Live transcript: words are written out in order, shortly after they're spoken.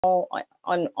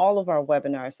on all of our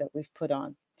webinars that we've put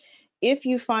on. If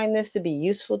you find this to be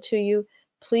useful to you,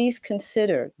 please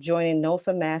consider joining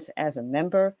NOFA Mass as a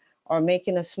member or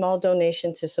making a small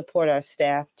donation to support our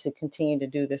staff to continue to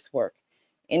do this work.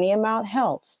 Any amount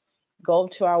helps. Go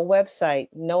to our website,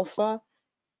 NOFA,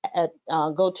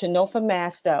 go to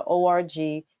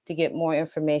nofamass.org to get more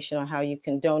information on how you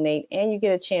can donate, and you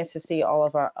get a chance to see all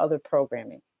of our other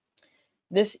programming.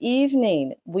 This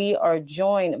evening, we are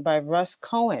joined by Russ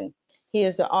Cohen. He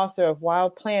is the author of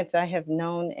Wild Plants I Have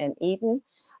Known and Eaten.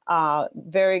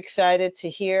 Very excited to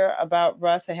hear about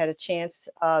Russ. I had a chance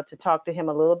to talk to him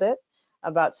a little bit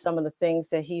about some of the things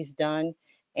that he's done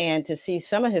and to see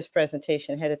some of his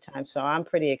presentation ahead of time, so I'm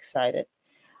pretty excited.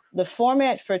 The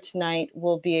format for tonight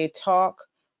will be a talk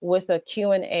with a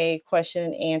Q&A, question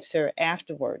and answer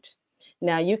afterwards.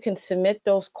 Now, you can submit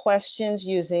those questions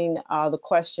using the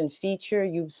question feature.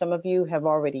 Some of you have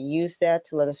already used that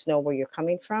to let us know where you're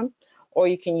coming from, or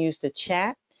you can use the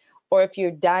chat. Or if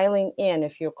you're dialing in,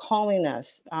 if you're calling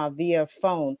us via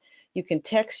phone, you can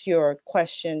text your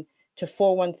question to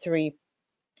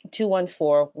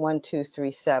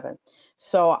 413-214-1237.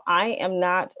 So I am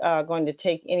not going to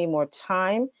take any more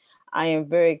time. I am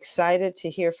very excited to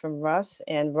hear from Russ,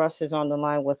 and Russ is on the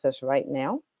line with us right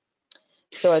now.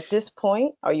 So at this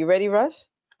point, are you ready, Russ?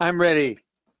 I'm ready.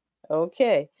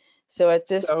 Okay. So at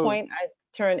this point, I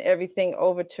turn everything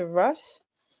over to Russ.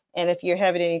 And if you're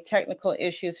having any technical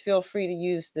issues, feel free to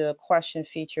use the question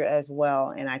feature as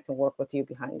well, and I can work with you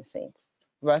behind the scenes.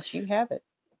 Russ, you have it.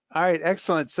 All right,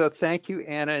 excellent. So thank you,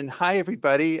 Anna, and hi,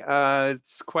 everybody.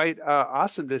 It's quite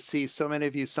awesome to see so many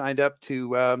of you signed up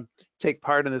to take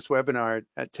part in this webinar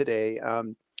today.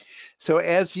 So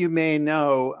as you may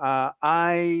know,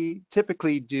 I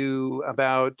typically do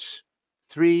about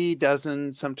 3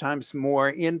 dozen, sometimes more,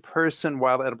 in-person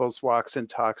wild edibles walks and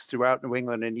talks throughout New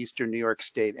England and Eastern New York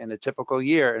State in a typical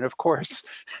year. And of course,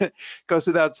 it goes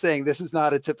without saying, this is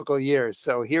not a typical year.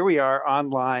 So here we are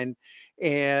online,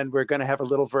 and we're going to have a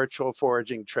little virtual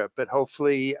foraging trip, but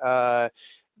hopefully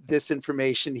this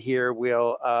information here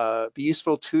will be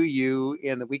useful to you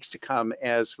in the weeks to come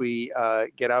as we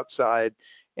get outside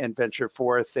and venture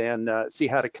forth and see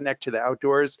how to connect to the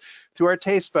outdoors through our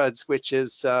taste buds, which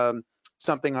is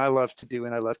something I love to do,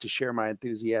 and I love to share my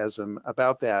enthusiasm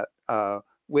about that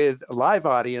with a live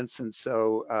audience. And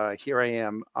so here I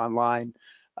am online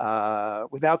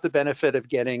without the benefit of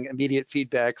getting immediate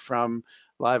feedback from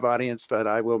live audience, but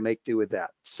I will make do with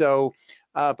that. So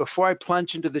before I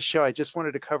plunge into the show, I just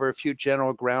wanted to cover a few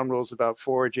general ground rules about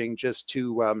foraging just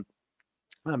to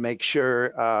make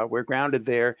sure we're grounded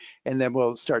there, and then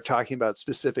we'll start talking about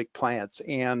specific plants.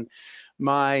 And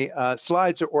my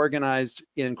slides are organized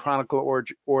in chronicle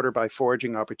order by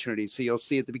foraging opportunities. So you'll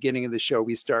see at the beginning of the show,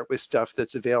 we start with stuff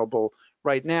that's available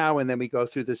right now, and then we go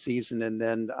through the season and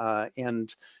then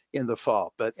end in the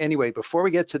fall. But anyway, before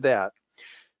we get to that,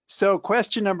 so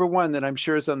question number 1 that I'm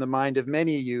sure is on the mind of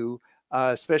many of you,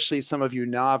 especially some of you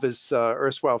novice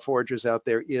erstwhile foragers out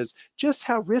there, is just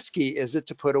how risky is it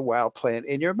to put a wild plant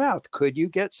in your mouth? Could you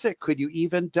get sick? Could you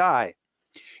even die?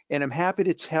 And I'm happy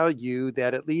to tell you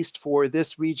that at least for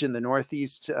this region, the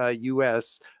Northeast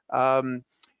US, the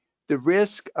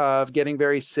risk of getting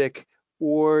very sick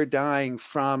or dying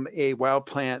from a wild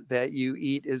plant that you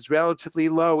eat is relatively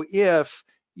low if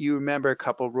you remember a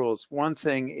couple rules. One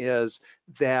thing is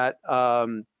that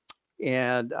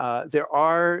there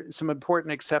are some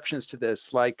important exceptions to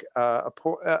this, like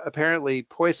apparently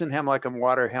poison hemlock and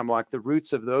water hemlock. The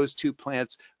roots of those 2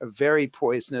 plants are very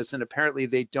poisonous, and apparently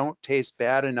they don't taste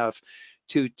bad enough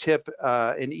to tip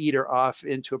an eater off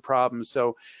into a problem.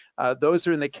 So those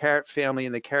are in the carrot family,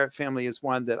 and the carrot family is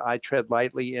one that I tread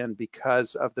lightly in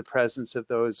because of the presence of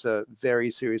those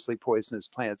very seriously poisonous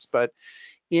plants. But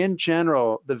in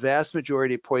general, the vast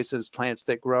majority of poisonous plants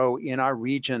that grow in our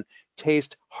region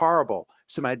taste horrible.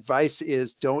 So my advice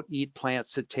is don't eat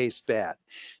plants that taste bad.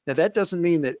 Now, that doesn't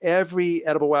mean that every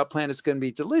edible wild plant is going to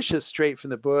be delicious straight from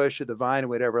the bush or the vine or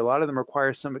whatever. A lot of them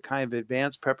require some kind of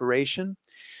advanced preparation.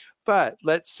 But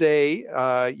let's say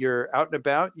you're out and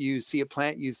about, you see a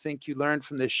plant you think you learned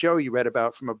from this show you read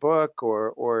about from a book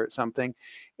or something,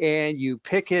 and you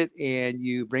pick it and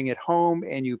you bring it home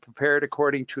and you prepare it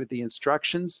according to the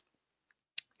instructions,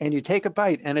 and you take a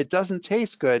bite and it doesn't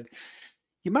taste good.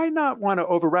 You might not want to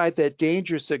override that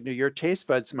danger signal your taste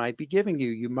buds might be giving you.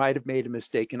 You might have made a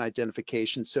mistake in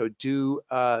identification. So do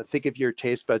think of your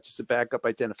taste buds as a backup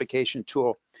identification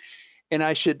tool. And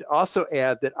I should also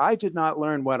add that I did not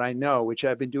learn what I know, which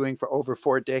I've been doing for over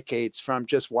 4 decades, from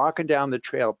just walking down the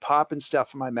trail, popping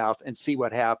stuff in my mouth and see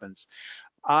what happens.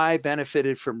 I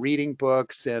benefited from reading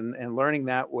books and learning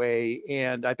that way.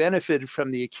 And I benefited from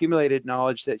the accumulated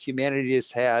knowledge that humanity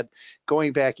has had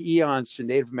going back eons to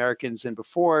Native Americans and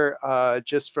before,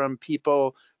 just from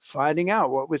people finding out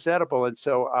what was edible. And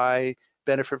so I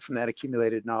benefit from that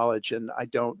accumulated knowledge, and I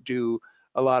don't do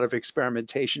a lot of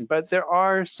experimentation. But there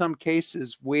are some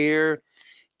cases where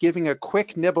giving a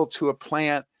quick nibble to a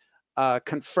plant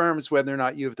confirms whether or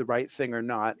not you have the right thing or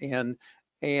not.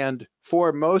 And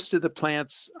for most of the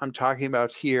plants I'm talking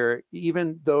about here,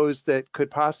 even those that could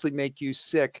possibly make you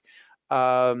sick,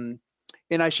 and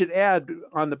I should add,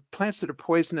 on the plants that are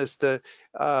poisonous,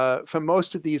 for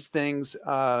most of these things,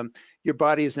 your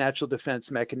body has natural defense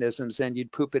mechanisms, and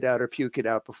you'd poop it out or puke it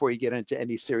out before you get into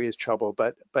any serious trouble.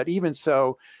 But even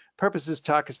so, Purposes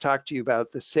Talk has talked to you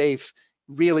about the safe,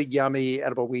 really yummy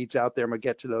edible weeds out there, and we'll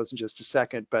get to those in just a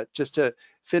second. But just to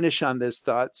finish on this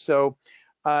thought, so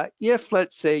if,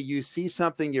 let's say, you see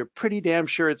something, you're pretty damn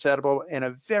sure it's edible, and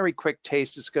a very quick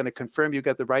taste is going to confirm you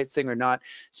got the right thing or not.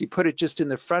 So you put it just in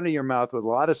the front of your mouth with a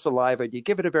lot of saliva, and you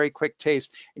give it a very quick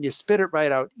taste, and you spit it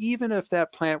right out. Even if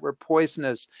that plant were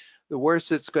poisonous, the worst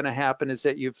that's going to happen is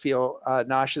that you feel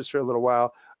nauseous for a little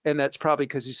while, and that's probably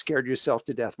because you scared yourself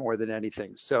to death more than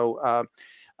anything. So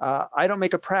I don't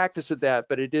make a practice of that,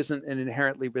 but it isn't an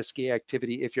inherently risky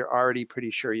activity if you're already pretty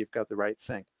sure you've got the right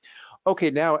thing.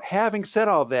 Okay, now having said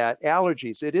all that,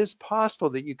 allergies, it is possible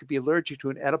that you could be allergic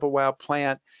to an edible wild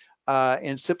plant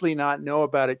and simply not know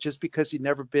about it just because you've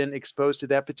never been exposed to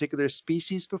that particular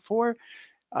species before.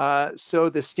 So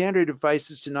the standard advice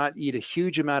is to not eat a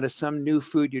huge amount of some new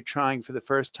food you're trying for the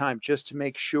first time, just to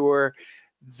make sure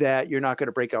that you're not going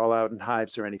to break all out in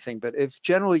hives or anything. But if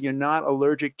generally you're not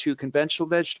allergic to conventional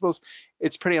vegetables,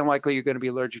 it's pretty unlikely you're going to be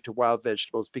allergic to wild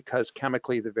vegetables because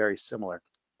chemically they're very similar.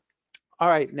 All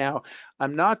right, now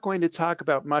I'm not going to talk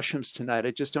about mushrooms tonight.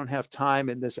 I just don't have time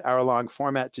in this hour-long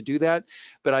format to do that.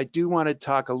 But I do want to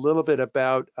talk a little bit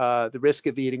about the risk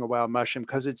of eating a wild mushroom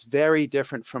because it's very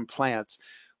different from plants.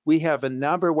 We have a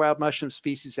number of wild mushroom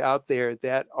species out there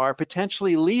that are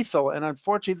potentially lethal, and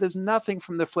unfortunately, there's nothing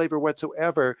from the flavor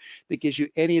whatsoever that gives you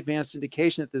any advanced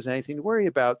indication that there's anything to worry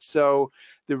about. So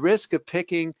the risk of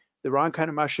picking the wrong kind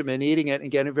of mushroom and eating it and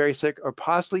getting very sick or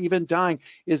possibly even dying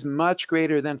is much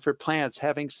greater than for plants.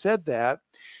 Having said that,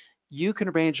 you can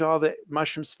arrange all the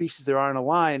mushroom species there are in a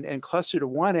line and cluster to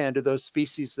one end of those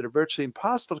species that are virtually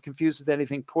impossible to confuse with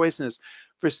anything poisonous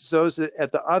versus those that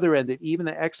at the other end that even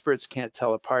the experts can't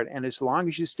tell apart. And as long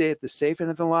as you stay at the safe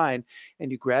end of the line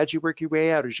and you gradually work your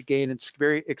way out as you gain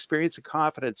experience and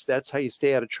confidence, that's how you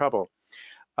stay out of trouble.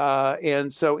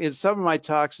 And so in some of my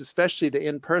talks, especially the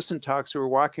in-person talks where we're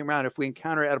walking around, if we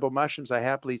encounter edible mushrooms, I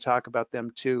happily talk about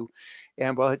them too.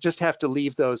 And we'll just have to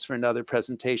leave those for another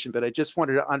presentation. But I just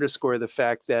wanted to underscore the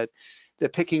fact that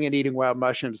picking and eating wild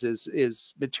mushrooms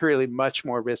is materially much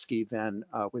more risky than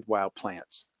with wild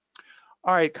plants.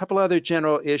 All right, a couple other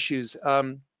general issues.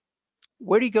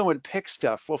 Where do you go and pick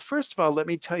stuff? Well, first of all, let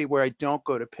me tell you where I don't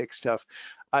go to pick stuff.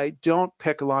 I don't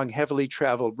pick along heavily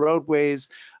traveled roadways.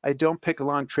 I don't pick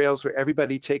along trails where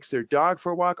everybody takes their dog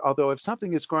for a walk, although if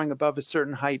something is growing above a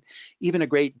certain height, even a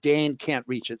Great Dane can't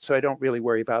reach it, so I don't really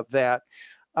worry about that.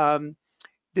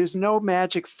 There's no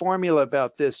magic formula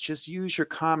about this, just use your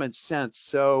common sense.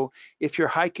 So if you're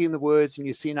hiking in the woods and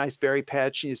you see a nice berry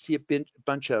patch and you see a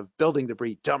bunch of building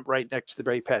debris dumped right next to the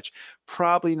berry patch,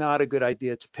 probably not a good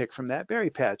idea to pick from that berry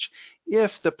patch.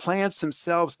 If the plants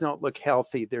themselves don't look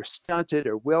healthy, they're stunted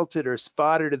or wilted or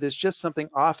spotted, or there's just something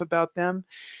off about them,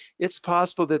 it's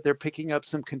possible that they're picking up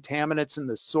some contaminants in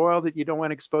the soil that you don't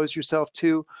want to expose yourself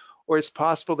to, or it's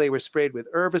possible they were sprayed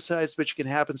with herbicides, which can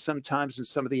happen sometimes in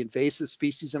some of the invasive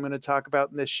species I'm going to talk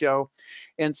about in this show.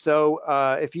 And so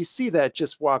if you see that,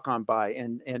 just walk on by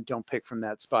and don't pick from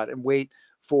that spot and wait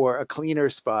for a cleaner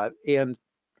spot. And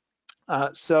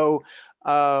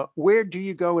where do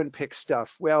you go and pick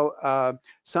stuff? Well,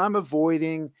 so I'm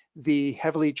avoiding the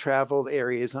heavily traveled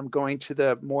areas. I'm going to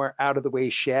the more out of the way,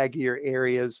 shaggier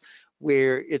areas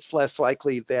where it's less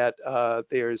likely that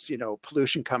there's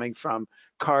pollution coming from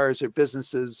cars or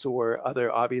businesses or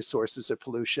other obvious sources of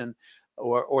pollution,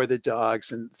 or the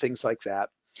dogs and things like that.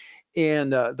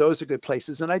 And those are good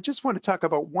places. And I just want to talk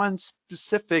about one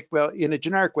specific, well, in a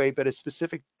generic way, but a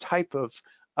specific type of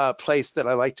place that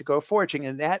I like to go foraging,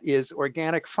 and that is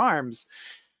organic farms.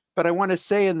 But I want to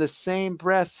say in the same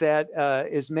breath that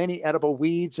as many edible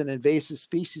weeds and invasive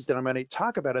species that I'm going to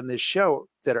talk about in this show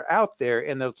that are out there,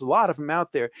 and there's a lot of them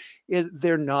out there,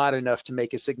 they're not enough to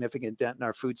make a significant dent in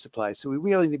our food supply. So we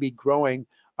really need to be growing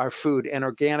our food, and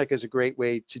organic is a great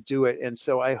way to do it. And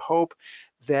so I hope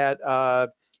that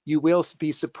You will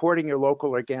be supporting your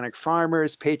local organic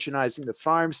farmers, patronizing the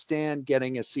farm stand,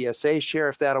 getting a CSA share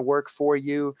if that'll work for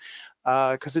you,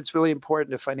 because it's really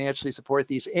important to financially support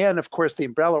these. And of course, the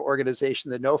umbrella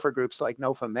organization, the NOFA groups like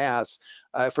NOFA Mass,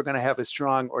 if we're going to have a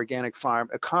strong organic farm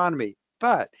economy.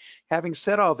 But having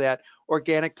said all that,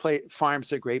 organic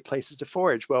farms are great places to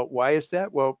forage. Well, why is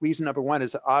that? Well, reason number one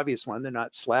is the obvious one. They're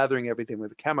not slathering everything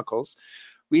with chemicals.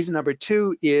 Reason number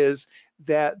two is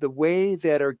that the way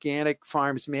that organic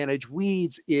farms manage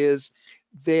weeds is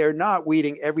they're not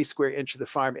weeding every square inch of the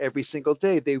farm every single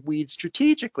day. They weed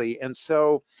strategically. And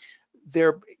so there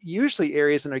are usually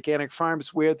areas in organic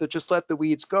farms where they'll just let the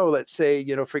weeds go. Let's say,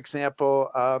 you know, for example,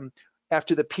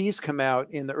 after the peas come out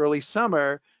in the early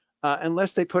summer,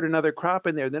 unless they put another crop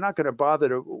in there, they're not going to bother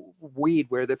to weed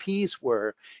where the peas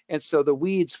were. And so the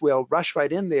weeds will rush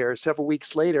right in there. Several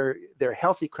weeks later, there are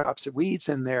healthy crops of weeds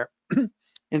in there.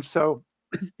 And so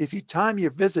if you time your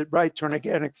visit right to an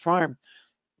organic farm,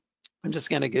 I'm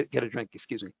just going to get a drink,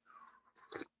 excuse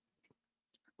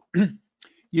me.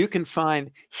 You can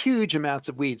find huge amounts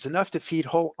of weeds, enough to feed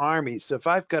whole armies. So if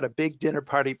I've got a big dinner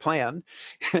party planned,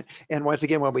 and once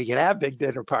again, when we can have big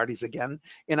dinner parties again,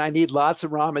 and I need lots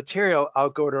of raw material, I'll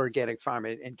go to organic farm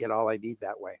and get all I need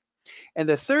that way. And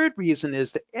the third reason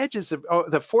is the edges of,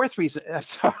 the fourth reason, I'm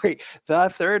sorry, the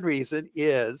third reason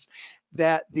is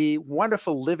that the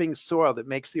wonderful living soil that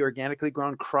makes the organically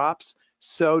grown crops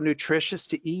so nutritious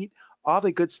to eat, all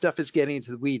the good stuff is getting into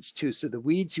the weeds too. So the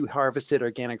weeds you harvest at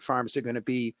organic farms are going to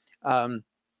be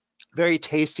very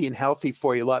tasty and healthy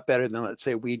for you, a lot better than, let's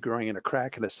say, weed growing in a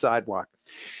crack in a sidewalk.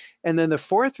 And then the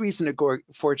fourth reason to go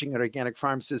foraging at organic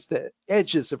farms is the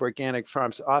edges of organic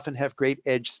farms often have great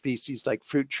edge species like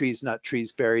fruit trees, nut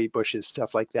trees, berry bushes,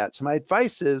 stuff like that. So my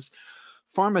advice is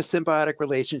form a symbiotic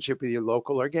relationship with your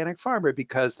local organic farmer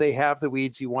because they have the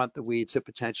weeds, you want the weeds, so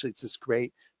potentially it's this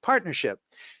great partnership.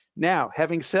 Now,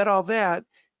 having said all that,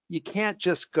 you can't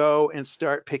just go and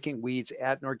start picking weeds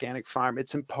at an organic farm.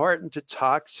 It's important to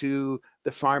talk to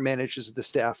the farm managers of the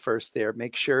staff first there,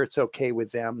 make sure it's okay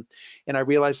with them. And I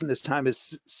realize in this time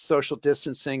is social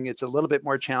distancing, it's a little bit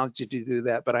more challenging to do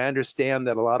that, but I understand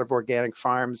that a lot of organic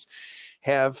farms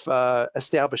have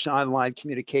established online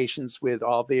communications with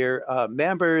all their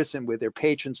members and with their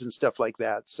patrons and stuff like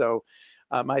that. So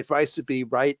my advice would be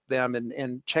write them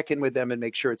and check in with them and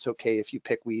make sure it's okay if you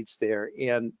pick weeds there.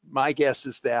 And my guess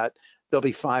is that they'll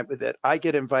be fine with it. I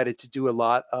get invited to do a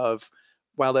lot of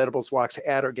wild edibles walks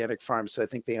at organic farms, so I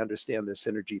think they understand the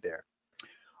synergy there.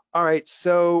 All right,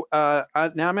 so now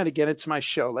I'm going to get into my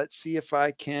show. Let's see if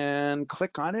I can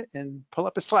click on it and pull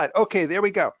up a slide. Okay, there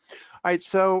we go. All right,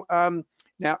 so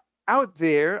now out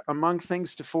there, among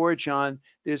things to forage on,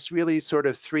 there's really sort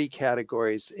of three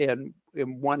categories, and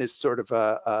one is sort of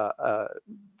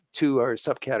two are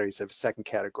subcategories of a second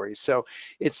category. So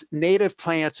it's native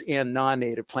plants and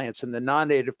non-native plants, and the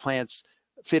non-native plants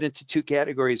fit into two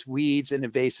categories, weeds and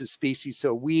invasive species.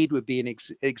 So a weed would be an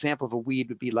example of a weed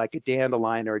would be like a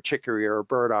dandelion or a chicory or a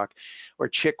burdock or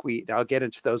chickweed. I'll get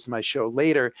into those in my show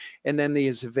later. And then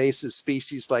these invasive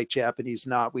species like Japanese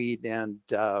knotweed and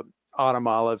autumn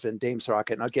olive and Dame's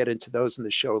rocket, and I'll get into those in the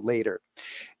show later.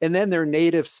 And then there are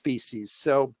native species.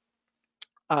 So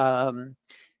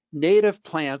native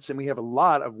plants, and we have a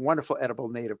lot of wonderful edible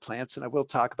native plants, and I will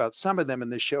talk about some of them in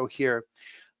the show here.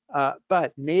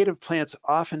 But native plants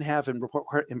often have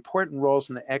important roles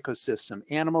in the ecosystem.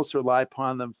 Animals rely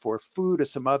upon them for food or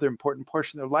some other important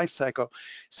portion of their life cycle.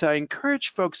 So I encourage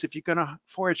folks, if you're going to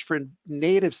forage for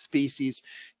native species,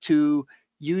 to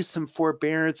use some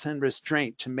forbearance and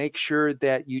restraint to make sure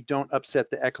that you don't upset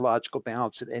the ecological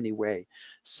balance in any way.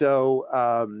 So,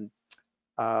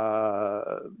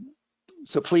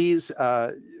 so please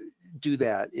do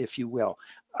that, if you will.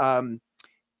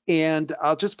 And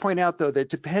I'll just point out, though, that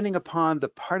depending upon the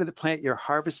part of the plant you're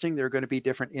harvesting, there are going to be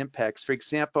different impacts. For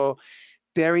example,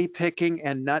 berry picking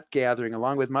and nut gathering,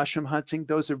 along with mushroom hunting,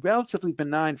 those are relatively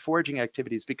benign foraging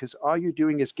activities because all you're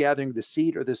doing is gathering the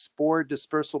seed or the spore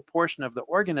dispersal portion of the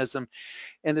organism.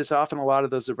 And there's often a lot of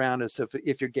those around us. So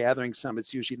if you're gathering some,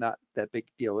 it's usually not that big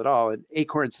deal at all. And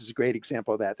acorns is a great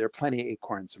example of that. There are plenty of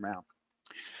acorns around.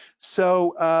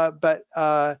 So,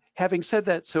 having said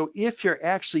that, so if you're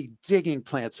actually digging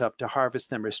plants up to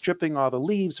harvest them or stripping all the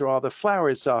leaves or all the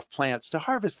flowers off plants to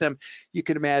harvest them, you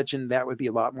can imagine that would be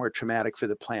a lot more traumatic for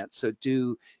the plant. So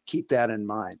do keep that in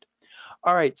mind.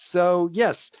 All right, so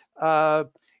yes,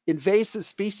 invasive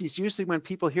species, usually when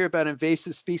people hear about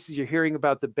invasive species, you're hearing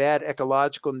about the bad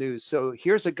ecological news. So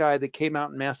here's a guy that came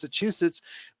out in Massachusetts,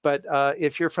 but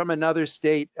if you're from another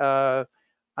state,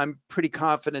 I'm pretty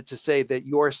confident to say that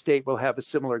your state will have a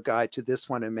similar guide to this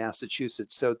one in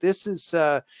Massachusetts. So this is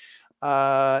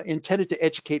intended to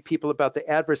educate people about the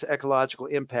adverse ecological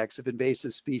impacts of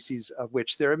invasive species, of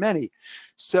which there are many.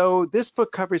 So this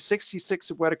book covers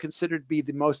 66 of what are considered to be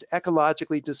the most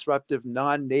ecologically disruptive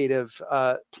non-native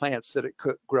plants that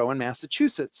could grow in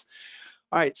Massachusetts.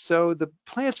 All right, so the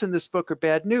plants in this book are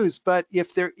bad news, but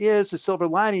if there is a silver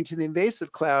lining to the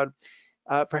invasive cloud,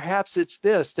 perhaps it's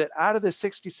this, that out of the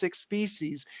 66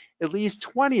 species, at least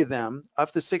 20 of them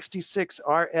of the 66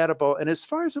 are edible. And as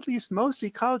far as at least most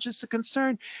ecologists are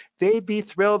concerned, they'd be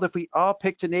thrilled if we all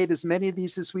picked and ate as many of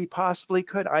these as we possibly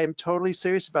could. I am totally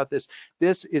serious about this.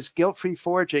 This is guilt-free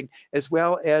foraging, as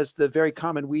well as the very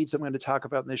common weeds I'm going to talk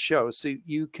about in this show. So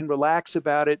you can relax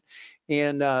about it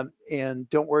and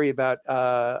don't worry about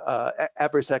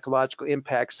adverse ecological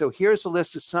impacts. So here's a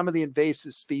list of some of the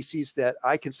invasive species that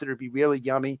I consider to be really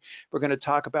yummy. We're going to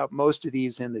talk about most of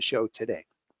these in the show today.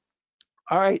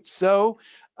 All right, so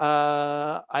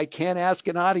I can't ask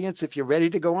an audience if you're ready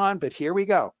to go on, but here we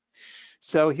go.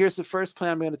 So here's the first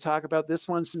plant I'm going to talk about. This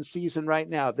one's in season right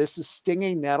now. This is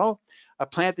stinging nettle, a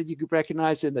plant that you could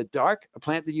recognize in the dark, a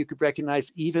plant that you could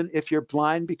recognize even if you're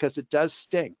blind because it does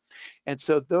sting. And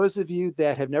so those of you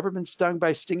that have never been stung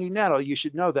by stinging nettle, you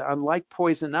should know that unlike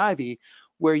poison ivy,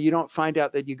 where you don't find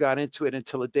out that you got into it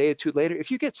until a day or two later,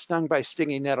 if you get stung by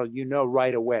stinging nettle, you know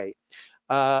right away.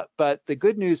 But the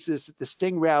good news is that the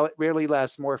sting rarely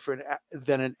lasts more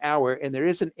than an hour, and there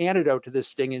is an antidote to this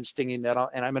sting in stinging nettle,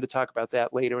 and I'm going to talk about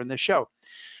that later in the show.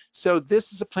 So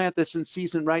this is a plant that's in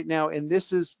season right now, and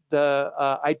this is the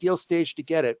ideal stage to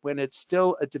get it. When it's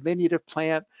still a diminutive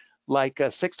plant, like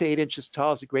 6 to 8 inches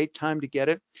tall, is a great time to get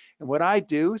it. And what I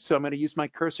do, so I'm going to use my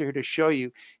cursor here to show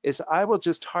you, is I will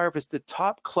just harvest the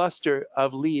top cluster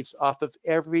of leaves off of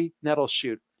every nettle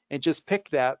shoot and just pick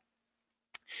that.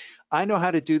 I know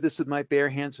how to do this with my bare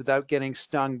hands without getting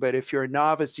stung, but if you're a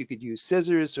novice, you could use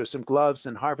scissors or some gloves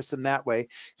and harvest them that way.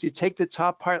 So you take the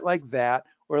top part like that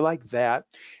or like that,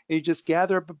 and you just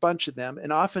gather up a bunch of them.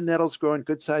 And often nettles grow in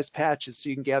good-sized patches, so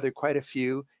you can gather quite a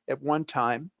few at one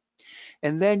time.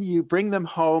 And then you bring them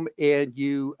home and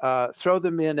you throw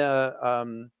them in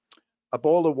a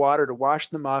bowl of water to wash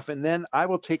them off. And then I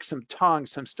will take some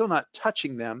tongs, so I'm still not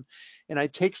touching them, and I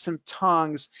take some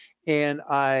tongs and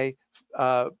I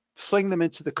fling them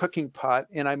into the cooking pot,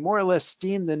 and I more or less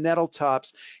steam the nettle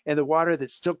tops and the water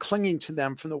that's still clinging to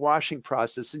them from the washing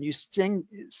process. And you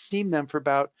steam them for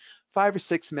about 5 or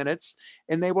 6 minutes,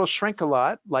 and they will shrink a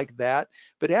lot like that.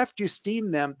 But after you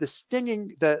steam them,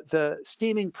 the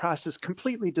steaming process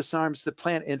completely disarms the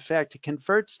plant. In fact, it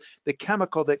converts the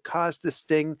chemical that caused the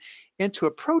sting into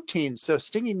a protein. So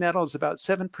stinging nettle is about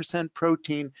 7%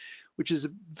 protein, which is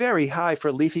very high for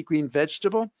a leafy green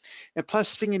vegetable. And plus,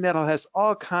 stinging nettle has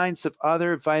all kinds of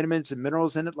other vitamins and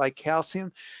minerals in it, like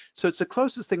calcium. So it's the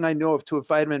closest thing I know of to a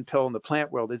vitamin pill in the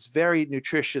plant world. It's very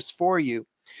nutritious for you.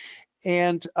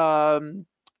 And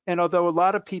although a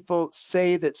lot of people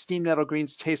say that steamed nettle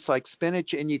greens taste like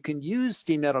spinach, and you can use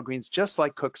steamed nettle greens just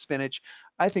like cooked spinach,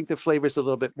 I think the flavor is a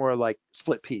little bit more like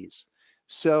split peas.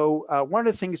 So one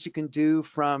of the things you can do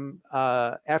from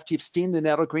after you've steamed the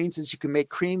nettle greens is you can make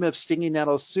cream of stinging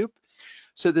nettle soup.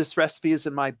 So this recipe is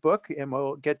in my book, and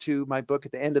we'll get to my book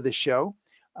at the end of the show.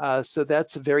 So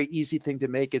that's a very easy thing to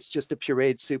make. It's just a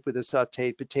pureed soup with the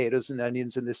sauteed potatoes and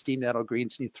onions and the steamed nettle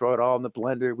greens, and you throw it all in the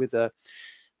blender with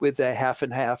a half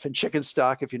and half, and chicken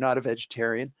stock if you're not a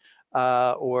vegetarian,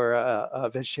 or a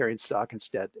vegetarian stock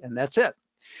instead, and that's it.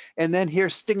 And then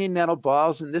here's stinging nettle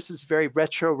balls, and this is a very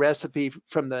retro recipe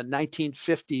from the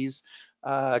 1950s,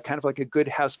 kind of like a Good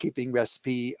Housekeeping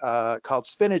recipe called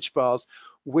spinach balls,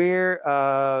 where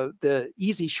the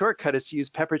easy shortcut is to use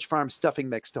Pepperidge Farm stuffing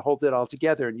mix to hold it all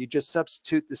together. And you just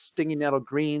substitute the stinging nettle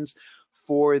greens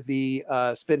for the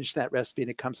spinach in that recipe,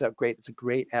 and it comes out great. It's a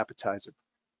great appetizer.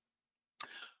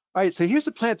 All right, so here's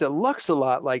a plant that looks a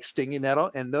lot like stinging nettle,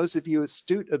 and those of you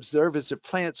astute observers of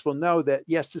plants will know that,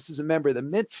 yes, this is a member of the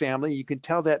mint family. You can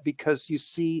tell that because you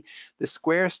see the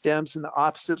square stems and the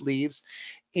opposite leaves.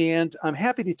 And I'm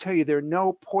happy to tell you there are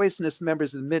no poisonous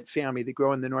members of the mint family that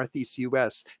grow in the Northeast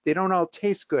US. They don't all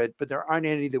taste good, but there aren't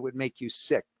any that would make you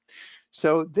sick.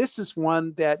 So this is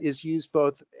one that is used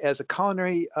both as a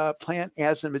culinary plant,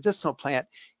 as a medicinal plant.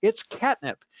 It's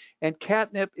catnip, and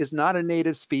catnip is not a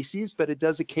native species, but it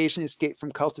does occasionally escape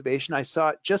from cultivation. I saw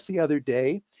it just the other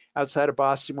day outside of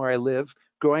Boston, where I live,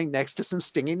 growing next to some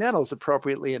stinging nettles,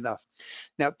 appropriately enough.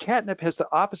 Now, catnip has the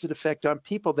opposite effect on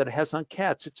people that it has on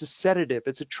cats. It's a sedative,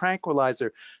 it's a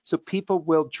tranquilizer. So people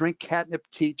will drink catnip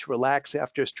tea to relax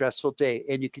after a stressful day,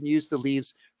 and you can use the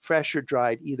leaves fresh or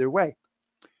dried either way.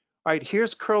 All right,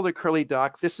 here's curled or curly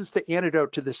dock. This is the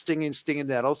antidote to the stinging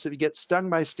nettle. So if you get stung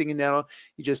by stinging nettle,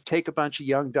 you just take a bunch of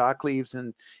young dock leaves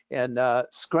and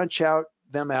scrunch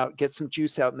them out, get some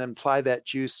juice out, and then apply that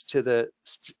juice to the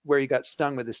where you got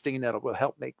stung with the stinging nettle. Will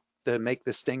help make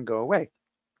the sting go away.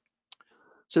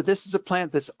 So this is a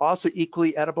plant that's also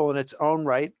equally edible in its own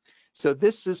right. So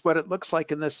this is what it looks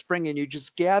like in the spring, and you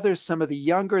just gather some of the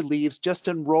younger leaves just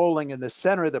unrolling in the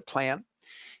center of the plant.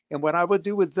 And what I would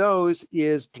do with those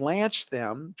is blanch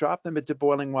them, drop them into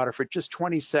boiling water for just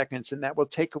 20 seconds, and that will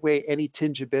take away any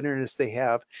tinge of bitterness they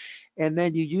have. And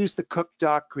then you use the cooked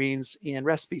dock greens in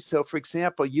recipes. So for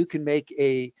example, you can make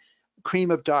a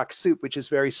cream of dock soup, which is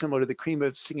very similar to the cream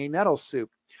of stinging nettle soup.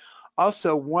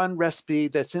 Also, one recipe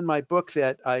that's in my book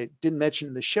that I didn't mention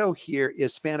in the show here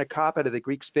is spanakopita, the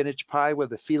Greek spinach pie with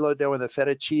the phyllo dough and the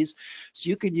feta cheese. So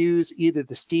you can use either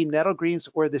the steamed nettle greens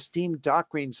or the steamed dock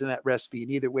greens in that recipe,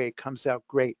 and either way it comes out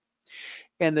great.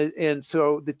 And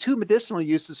so the two medicinal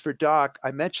uses for dock, I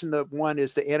mentioned the one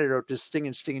is the antidote to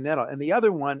stinging nettle, and the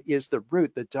other one is the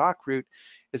root. The dock root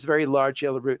is a very large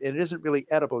yellow root, and it isn't really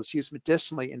edible. It's used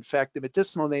medicinally. In fact, the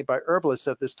medicinal name by herbalists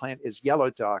of this plant is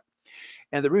yellow dock.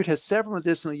 And the root has several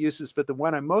medicinal uses, but the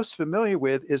one I'm most familiar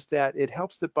with is that it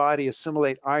helps the body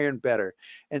assimilate iron better.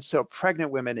 And so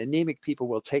pregnant women, anemic people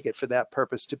will take it for that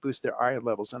purpose to boost their iron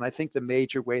levels. And I think the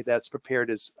major way that's prepared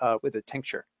is with a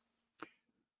tincture.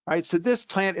 All right, so this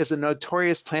plant is a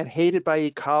notorious plant, hated by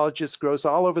ecologists, grows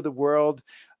all over the world.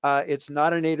 It's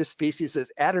not a native species.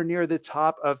 It's at or near the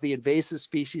top of the invasive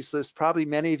species list. Probably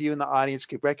many of you in the audience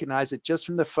could recognize it just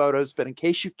from the photos, but in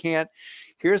case you can't,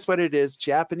 here's what it is: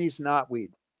 Japanese knotweed.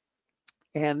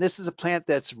 And this is a plant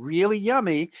that's really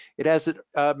yummy. It has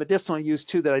a medicinal use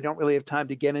too that I don't really have time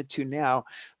to get into now,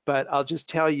 but I'll just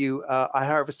tell you, I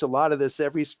harvest a lot of this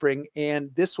every spring,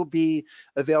 and this will be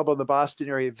available in the Boston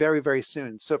area very, very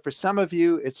soon. So for some of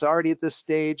you, it's already at this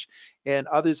stage, and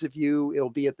others of you,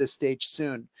 it'll be at this stage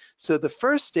soon. So the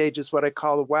first stage is what I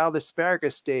call the wild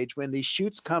asparagus stage, when these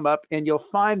shoots come up, and you'll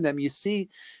find them. You see,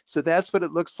 so that's what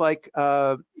it looks like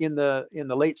in the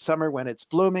late summer when it's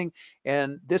blooming.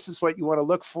 And this is what you want to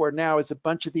look for now, is a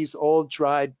bunch of these old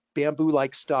dried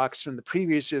bamboo-like stalks from the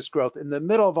previous year's growth. In the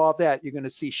middle of all that, you're going to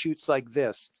see shoots like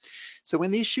this. So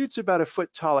when these shoots are about a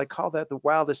foot tall, I call that the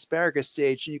wild asparagus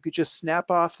stage, and you could just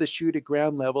snap off the shoot at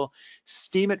ground level,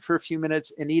 steam it for a few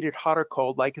minutes, and eat it hot or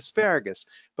cold like asparagus.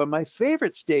 But my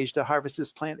favorite stage to harvest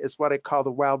this plant is what I call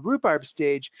the wild rhubarb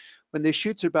stage, when the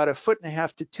shoots are about 1.5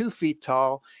 feet to 2 feet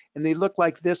tall, and they look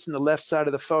like this in the left side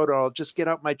of the photo. I'll just get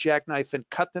out my jackknife and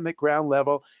cut them at ground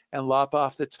level and lop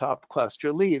off the top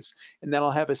cluster leaves. And then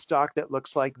I'll have a stalk that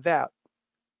looks like that.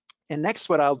 And next,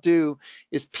 what I'll do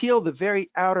is peel the very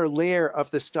outer layer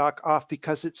of the stalk off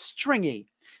because it's stringy.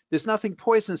 There's nothing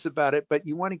poisonous about it, but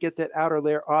you want to get that outer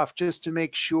layer off just to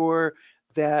make sure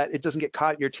that it doesn't get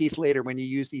caught in your teeth later when you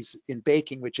use these in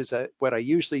baking, which is what I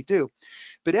usually do.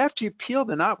 But after you peel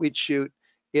the knotweed shoot,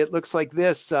 it looks like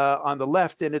this on the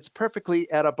left, and it's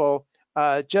perfectly edible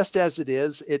just as it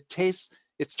is.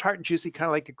 It's tart and juicy, kind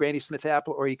of like a Granny Smith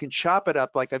apple, or you can chop it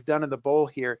up like I've done in the bowl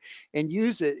here and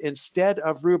use it instead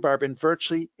of rhubarb in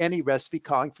virtually any recipe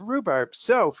calling for rhubarb.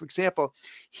 So, for example,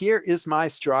 here is my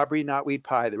strawberry knotweed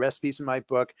pie. The recipe's in my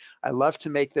book. I love to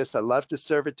make this. I love to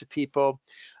serve it to people.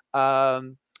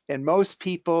 And most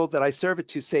people that I serve it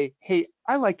to say, hey,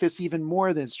 I like this even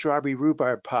more than strawberry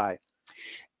rhubarb pie.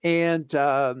 And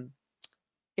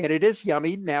it is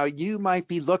yummy. Now, you might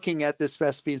be looking at this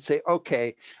recipe and say,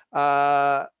 okay,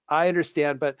 I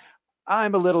understand, but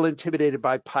I'm a little intimidated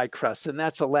by pie crust, and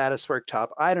that's a lattice work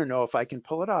top. I don't know if I can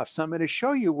pull it off. So I'm going to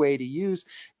show you a way to use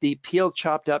the peeled,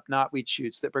 chopped up knotweed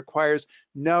shoots that requires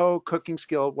no cooking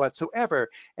skill whatsoever.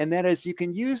 And that is, you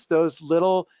can use those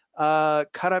little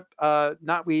cut up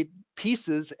knotweed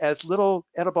pieces as little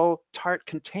edible tart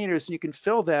containers, and you can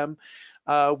fill them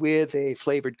with a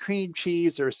flavored cream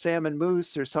cheese or salmon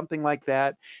mousse or something like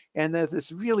that. And there's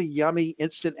this really yummy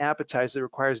instant appetizer that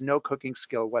requires no cooking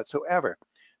skill whatsoever.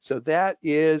 So that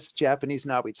is Japanese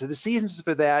knotweed. So the season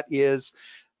for that is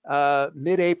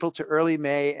mid-April to early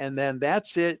May, and then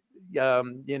that's it.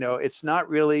 You know, it's not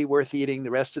really worth eating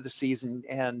the rest of the season,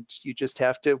 and you just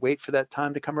have to wait for that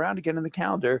time to come around again in the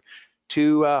calendar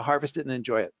to harvest it and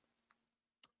enjoy it.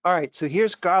 All right, so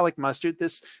here's garlic mustard.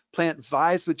 This plant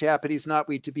vies with Japanese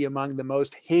knotweed to be among the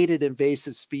most hated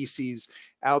invasive species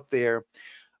out there.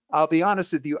 I'll be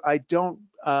honest with you, I don't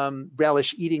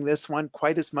relish eating this one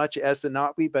quite as much as the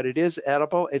knotweed, but it is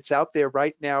edible. It's out there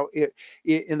right now.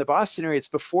 In the Boston area, it's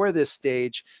before this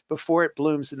stage, before it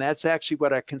blooms, and that's actually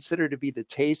what I consider to be the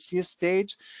tastiest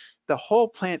stage. The whole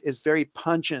plant is very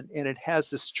pungent, and it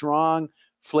has a strong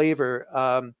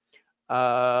flavor.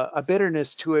 a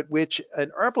bitterness to it, which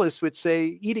an herbalist would say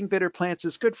eating bitter plants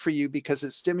is good for you because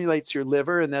it stimulates your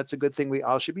liver, and that's a good thing we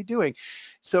all should be doing.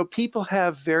 So people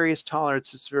have various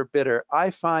tolerances for bitter.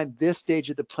 I find this stage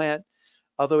of the plant,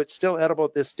 although it's still edible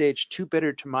at this stage, too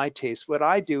bitter to my taste. What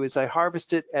I do is I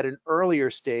harvest it at an earlier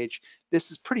stage.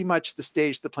 This is pretty much the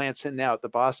stage the plant's in now at the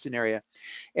Boston area.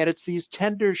 And it's these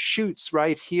tender shoots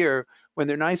right here when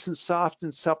they're nice and soft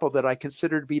and supple that I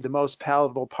consider to be the most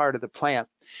palatable part of the plant.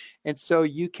 And so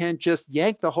you can just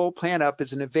yank the whole plant up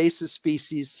as an invasive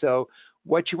species. So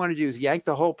what you want to do is yank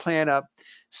the whole plant up,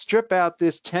 strip out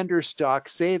this tender stalk,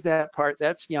 save that part,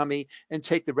 that's yummy, and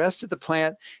take the rest of the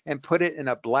plant and put it in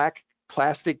a black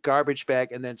plastic garbage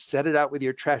bag and then set it out with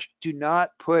your trash. Do not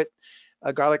put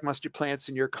garlic mustard plants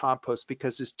in your compost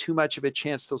because there's too much of a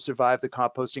chance they'll survive the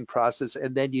composting process,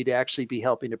 and then you'd actually be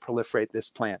helping to proliferate this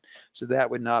plant. So that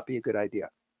would not be a good idea.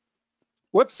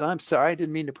 Whoops, I'm sorry, I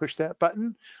didn't mean to push that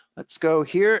button. Let's go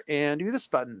here and do this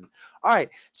button. All right,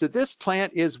 so this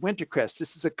plant is wintercress.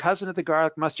 This is a cousin of the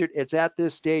garlic mustard. It's at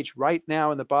this stage right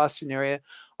now in the Boston area.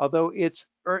 Although it's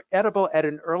edible at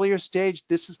an earlier stage,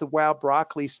 this is the wild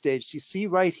broccoli stage. So you see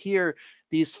right here,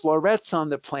 these florets on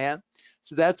the plant.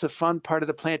 So that's a fun part of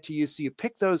the plant to use. So you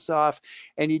pick those off,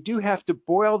 and you do have to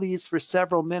boil these for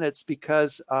several minutes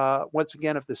because, once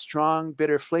again, of the strong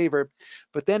bitter flavor.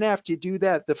 But then after you do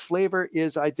that, the flavor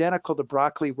is identical to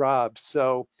broccoli rabe.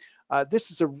 So this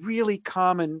is a really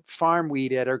common farm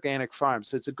weed at organic farms.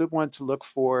 So it's a good one to look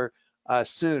for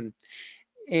soon.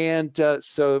 And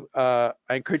so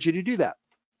I encourage you to do that.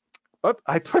 Oh,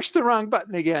 I pushed the wrong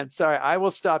button again. Sorry, I will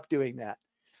stop doing that.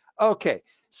 Okay,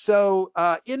 so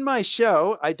in my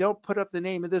show, I don't put up the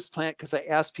name of this plant because I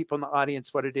ask people in the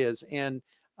audience what it is. And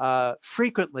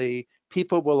frequently,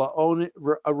 people will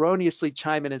erroneously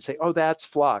chime in and say, oh, that's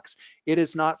phlox. It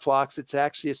is not phlox. It's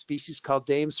actually a species called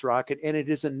Dame's rocket, and it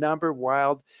is another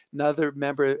wild edible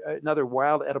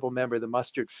member of the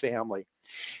mustard family.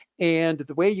 And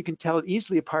the way you can tell it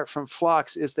easily apart from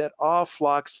phlox is that all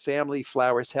phlox family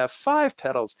flowers have 5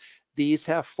 petals. These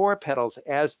have 4 petals,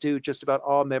 as do just about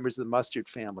all members of the mustard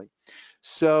family.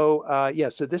 So yeah,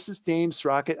 so this is Dame's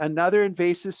rocket, another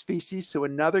invasive species, so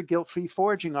another guilt-free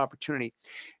foraging opportunity.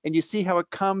 And you see how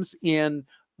it comes in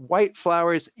white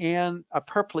flowers and a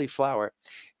purpley flower.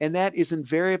 And that is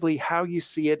invariably how you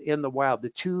see it in the wild, the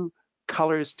two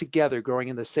colors together growing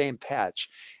in the same patch.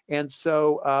 And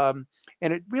so,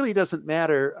 and it really doesn't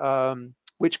matter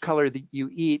which color that you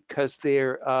eat because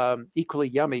they're equally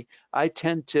yummy. I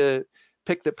tend to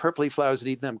pick the purpley flowers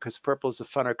and eat them because purple is a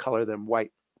funner color than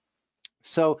white.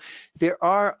 So there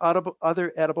are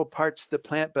other edible parts of the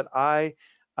plant, but I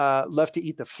love to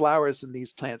eat the flowers in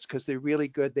these plants because they're really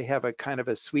good. They have a kind of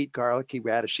a sweet, garlicky,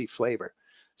 radishy flavor.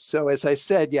 So as I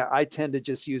said, yeah, I tend to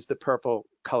just use the purple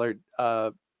colored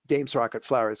Dame's rocket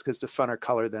flowers because they're funner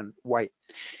color than white.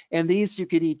 And these you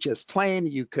could eat just plain.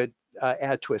 You could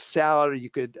add to a salad, or you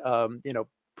could, you know,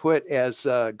 put as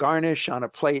garnish on a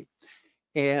plate,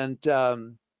 and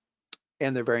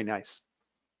they're very nice.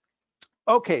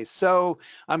 Okay, so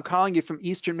I'm calling you from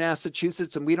Eastern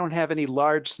Massachusetts, and we don't have any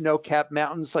large snow-capped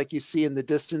mountains like you see in the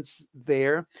distance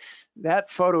there. That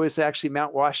photo is actually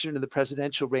Mount Washington, the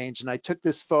presidential range, and I took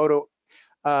this photo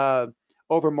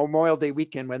over Memorial Day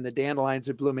weekend when the dandelions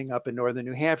are blooming up in northern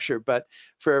New Hampshire. But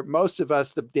for most of us,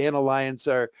 the dandelions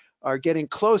are getting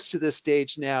close to this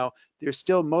stage now. They're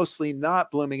still mostly not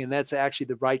blooming, and that's actually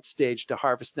the right stage to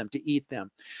harvest them, to eat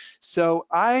them. So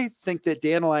I think that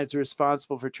dandelions are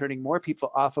responsible for turning more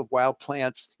people off of wild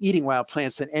plants, eating wild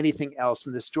plants, than anything else.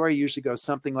 And the story usually goes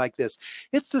something like this.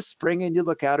 It's the spring, and you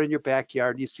look out in your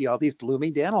backyard, and you see all these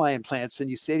blooming dandelion plants, and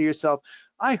you say to yourself,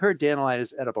 I heard dandelion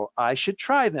is edible. I should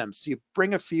try them. So you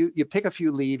pick a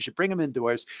few leaves, you bring them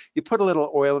indoors, you put a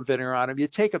little oil and vinegar on them, you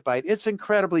take a bite. It's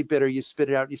incredibly bitter. You spit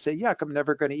it out and you say, yuck, I'm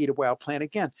never going to eat a wild plant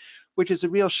again, which is a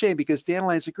real shame because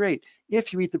dandelions are great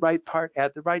if you eat the right part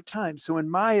at the right time. So in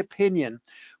my opinion,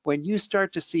 when you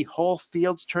start to see whole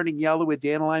fields turning yellow with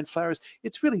dandelion flowers,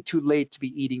 it's really too late to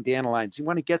be eating dandelions. You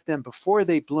want to get them before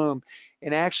they bloom.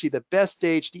 And actually the best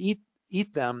stage to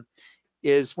eat them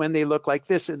is when they look like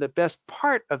this. And the best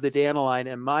part of the dandelion,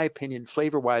 in my opinion,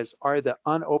 flavor-wise, are the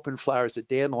unopened flowers, the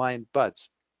dandelion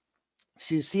buds.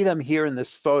 So you see them here in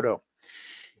this photo.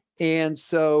 And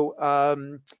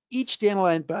so each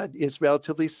dandelion bud is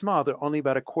relatively small. They're only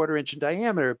about 1/4 inch in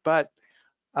diameter, but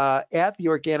at the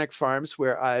organic farms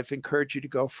where I've encouraged you to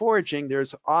go foraging,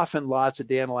 there's often lots of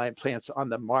dandelion plants on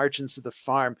the margins of the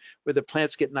farm where the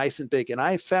plants get nice and big. And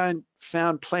I found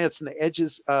plants on the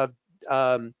edges of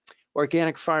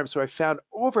organic farms where I found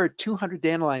over 200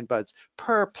 dandelion buds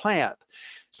per plant.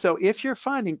 So if you're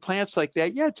finding plants like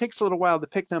that, yeah, it takes a little while to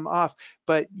pick them off,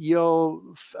 but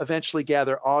you'll eventually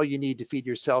gather all you need to feed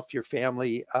yourself, your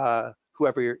family,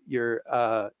 whoever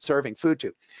you're serving food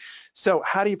to. So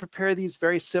how do you prepare these?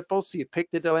 Very simple. So you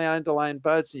pick the dandelion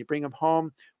buds and you bring them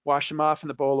home, wash them off in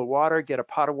the bowl of water, get a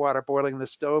pot of water boiling on the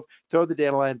stove, throw the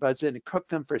dandelion buds in and cook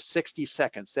them for 60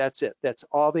 seconds. That's it. That's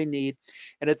all they need.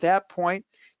 And at that point,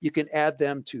 you can add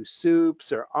them to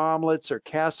soups or omelets or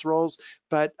casseroles.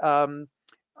 But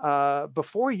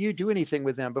before you do anything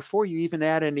with them, before you even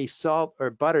add any salt or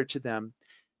butter to them,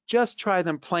 just try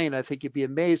them plain. I think you'd be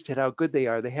amazed at how good they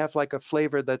are. They have like a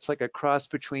flavor that's like a cross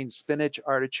between spinach,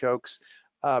 artichokes,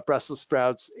 Brussels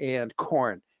sprouts, and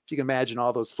corn. If you can imagine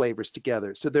all those flavors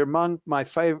together. So they're among my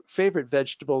favorite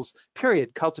vegetables,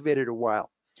 period, cultivated or wild.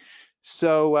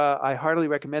 So I heartily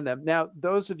recommend them. Now,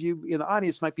 those of you in the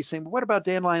audience might be saying, well, what about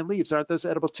dandelion leaves? Aren't those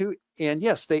edible too? And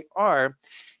yes, they are.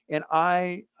 And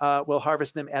I will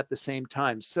harvest them at the same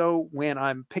time. So when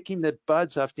I'm picking the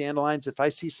buds off dandelions, if I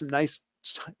see some nice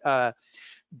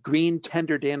green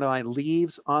tender dandelion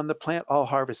leaves on the plant, I'll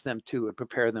harvest them too and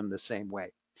prepare them the same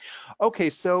way.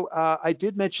 Okay, so I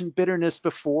did mention bitterness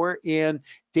before, and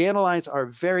dandelions are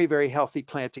a very, very healthy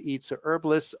plant to eat. So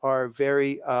herbalists are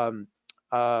very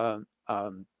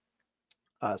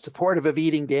supportive of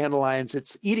eating dandelions.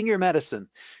 It's eating your medicine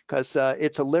because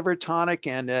it's a liver tonic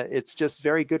and it's just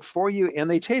very good for you, and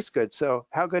they taste good. So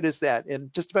how good is that?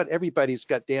 And just about everybody's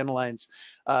got dandelions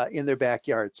in their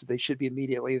backyard, so they should be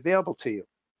immediately available to you.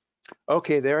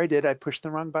 Okay, there I did. I pushed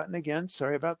the wrong button again.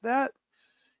 Sorry about that.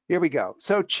 Here we go.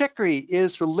 So chicory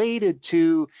is related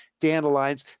to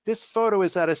dandelions. This photo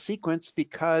is out of sequence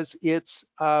because it's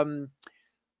a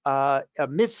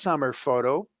midsummer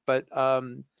photo, but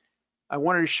I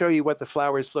wanted to show you what the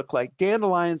flowers look like.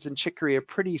 Dandelions and chicory are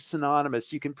pretty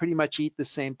synonymous. You can pretty much eat the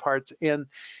same parts, and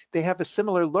they have a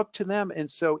similar look to them.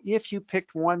 And so if you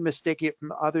picked one, mistaking it from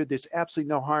the other, there's absolutely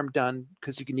no harm done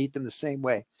because you can eat them the same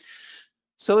way.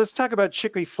 So let's talk about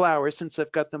chicory flowers since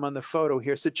I've got them on the photo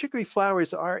here. So chicory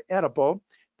flowers are edible.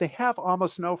 They have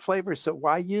almost no flavor. So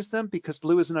why use them? Because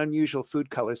blue is an unusual food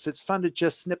color. So it's fun to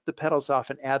just snip the petals off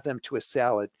and add them to a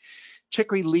salad.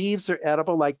 Chicory leaves are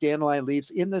edible like dandelion leaves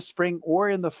in the spring or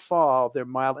in the fall. They're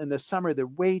mild. In the summer, they're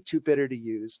way too bitter to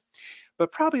use.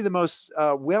 But probably the most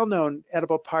well-known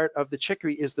edible part of the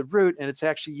chicory is the root, and it's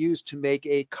actually used to make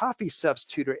a coffee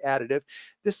substitute or additive.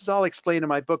 This is all explained in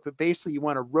my book, but basically you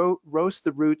want to roast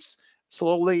the roots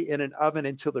slowly in an oven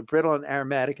until they're brittle and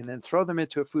aromatic, and then throw them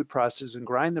into a food processor and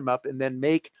grind them up, and then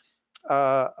make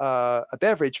a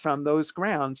beverage from those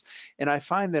grounds. And I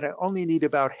find that I only need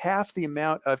about half the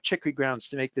amount of chicory grounds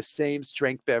to make the same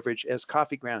strength beverage as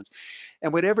coffee grounds.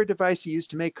 And whatever device you use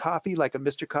to make coffee, like a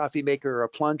Mr. Coffee Maker or a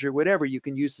plunger, whatever, you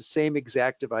can use the same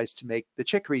exact device to make the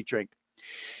chicory drink.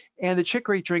 And the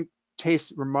chicory drink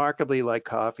tastes remarkably like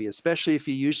coffee, especially if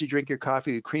you usually drink your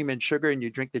coffee with cream and sugar and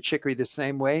you drink the chicory the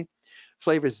same way.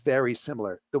 Flavor is very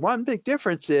similar. The one big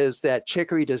difference is that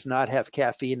chicory does not have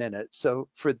caffeine in it. So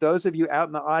for those of you out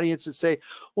in the audience that say,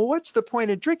 well, what's the point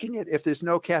of drinking it if there's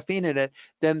no caffeine in it?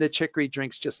 Then the chicory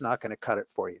drink's just not going to cut it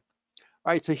for you.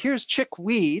 All right, so here's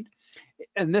chickweed,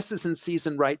 and this is in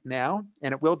season right now,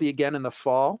 and it will be again in the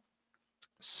fall.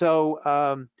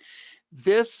 So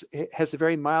this has a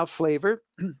very mild flavor.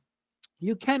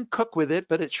 You can cook with it,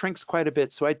 but it shrinks quite a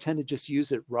bit, so I tend to just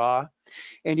use it raw.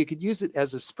 And you could use it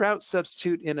as a sprout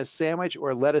substitute in a sandwich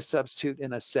or a lettuce substitute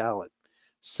in a salad.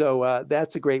 So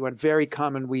that's a great one. Very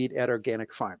common weed at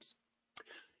organic farms.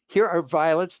 Here are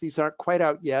violets. These aren't quite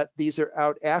out yet. These are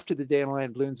out after the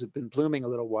dandelion blooms have been blooming a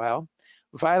little while.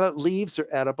 Violet leaves are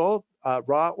edible,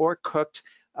 raw or cooked,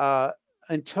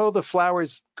 until the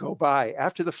flowers go by.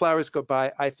 After the flowers go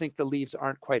by, I think the leaves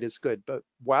aren't quite as good. But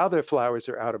while the flowers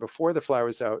are out or before the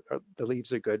flowers are out, the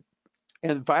leaves are good.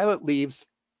 And violet leaves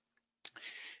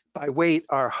by weight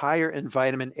are higher in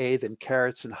vitamin A than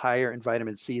carrots and higher in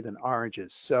vitamin C than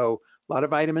oranges. So a lot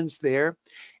of vitamins there.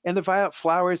 And the violet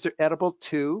flowers are edible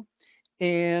too.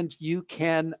 And you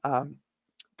can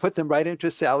put them right into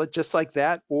a salad just like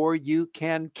that, or you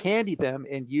can candy them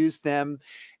and use them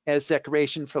as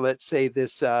decoration for, let's say,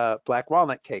 this black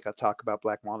walnut cake. I'll talk about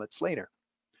black walnuts later.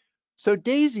 So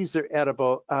daisies are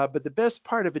edible, but the best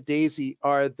part of a daisy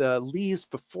are the leaves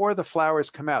before the flowers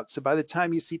come out. So by the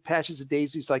time you see patches of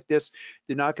daisies like this,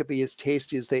 they're not going to be as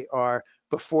tasty as they are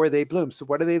before they bloom. So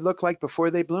what do they look like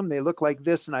before they bloom? They look like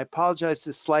this, and I apologize,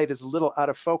 this slide is a little out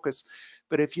of focus,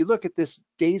 but if you look at this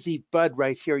daisy bud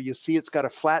right here, you'll see it's got a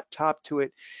flat top to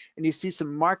it, and you see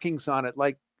some markings on it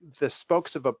like the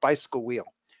spokes of a bicycle wheel.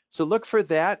 So look for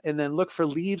that, and then look for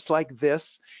leaves like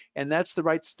this, and that's the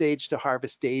right stage to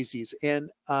harvest daisies.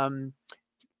 And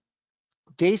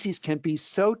daisies can be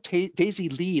so daisy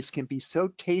leaves can be so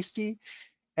tasty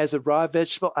as a raw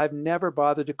vegetable. I've never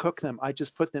bothered to cook them. I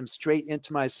just put them straight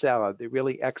into my salad. They're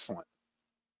really excellent.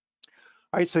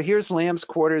 All right, so here's lamb's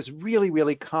quarters, really,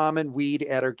 really common weed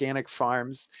at organic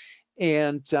farms.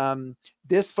 And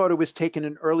this photo was taken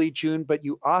in early June, but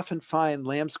you often find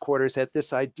lamb's quarters at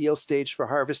this ideal stage for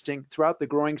harvesting throughout the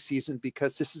growing season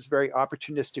because this is a very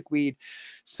opportunistic weed.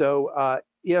 So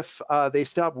if they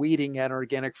stop weeding at an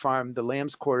organic farm, the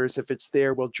lamb's quarters, if it's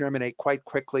there, will germinate quite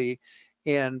quickly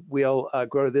and we'll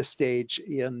grow to this stage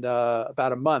in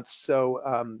about a month.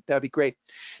 So that'd be great.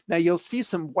 Now you'll see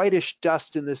some whitish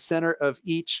dust in the center of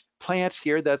each plant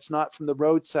here. That's not from the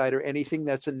roadside or anything.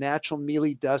 That's a natural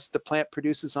mealy dust the plant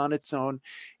produces on its own.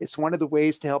 It's one of the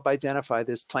ways to help identify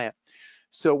this plant.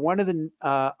 So one of the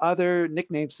other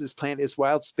nicknames of this plant is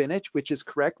wild spinach, which is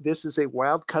correct. This is a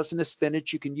wild cousin of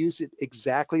spinach. You can use it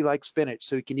exactly like spinach.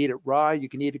 So you can eat it raw, you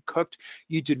can eat it cooked.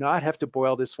 You do not have to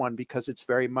boil this one because it's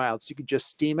very mild. So you can just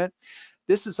steam it.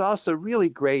 This is also really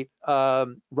great raw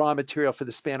material for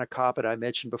the spanakopita I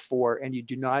mentioned before, and you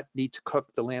do not need to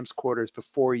cook the lamb's quarters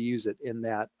before you use it in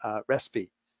that recipe.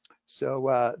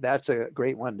 So that's a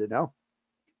great one to know.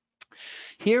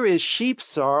 Here is sheep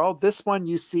sorrel. This one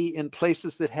you see in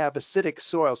places that have acidic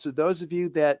soil. So those of you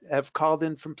that have called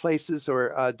in from places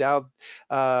or dialed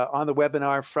on the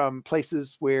webinar from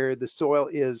places where the soil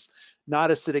is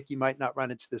not acidic, you might not run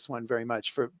into this one very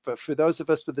much. But for those of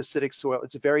us with acidic soil,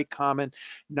 it's a very common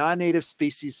non-native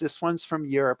species. This one's from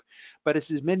Europe, but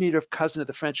it's a diminutive cousin of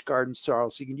the French garden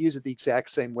sorrel. So you can use it the exact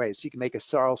same way. So you can make a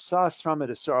sorrel sauce from it,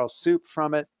 a sorrel soup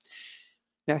from it.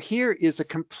 Now here is a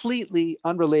completely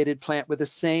unrelated plant with the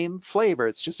same flavor.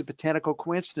 It's just a botanical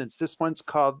coincidence. This one's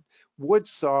called wood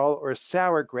sorrel or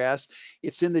sour grass.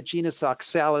 It's in the genus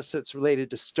Oxalis, so it's related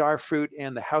to starfruit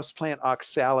and the houseplant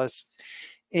Oxalis.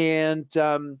 And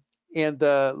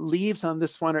the leaves on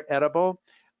this one are edible.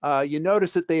 You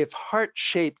notice that they have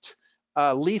heart-shaped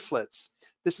leaflets.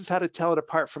 This is how to tell it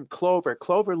apart from clover.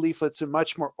 Clover leaflets are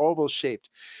much more oval-shaped.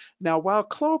 Now, while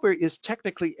clover is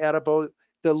technically edible,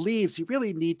 the leaves, you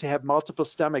really need to have multiple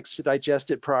stomachs to digest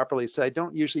it properly. So I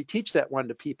don't usually teach that one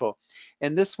to people.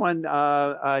 And this one,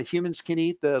 humans can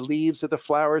eat the leaves or the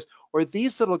flowers, or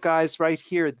these little guys right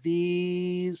here.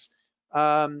 These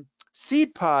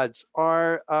seed pods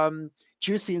are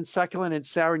juicy and succulent and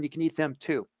sour, and you can eat them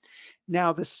too.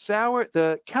 Now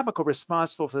the chemical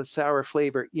responsible for the sour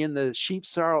flavor in the sheep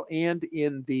sorrel and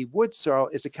in the wood sorrel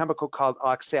is a chemical called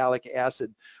oxalic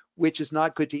acid, which is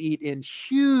not good to eat in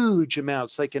huge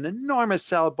amounts, like an enormous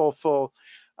salad bowl full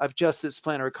of just this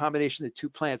plant or a combination of the two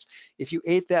plants. If you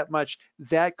ate that much,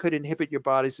 that could inhibit your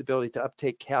body's ability to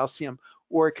uptake calcium,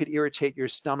 or it could irritate your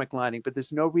stomach lining. But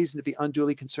there's no reason to be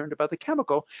unduly concerned about the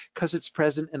chemical because it's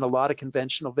present in a lot of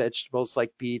conventional vegetables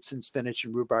like beets and spinach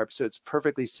and rhubarb. So it's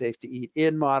perfectly safe to eat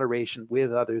in moderation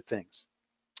with other things.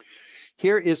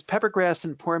 Here is peppergrass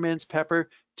and poor man's pepper,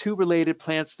 two related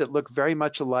plants that look very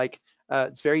much alike.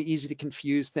 It's very easy to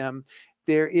confuse them.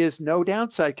 There is no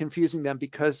downside confusing them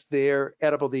because they're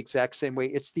edible the exact same way.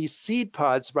 It's these seed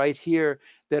pods right here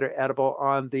that are edible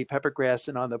on the peppergrass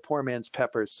and on the poor man's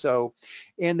peppers. So,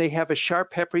 and they have a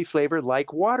sharp peppery flavor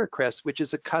like watercress, which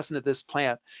is a cousin of this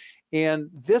plant. And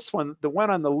this one, the one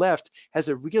on the left, has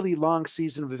a really long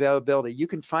season of availability. You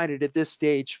can find it at this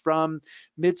stage from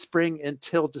mid-spring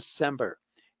until December.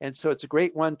 And so it's a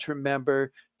great one to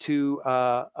remember to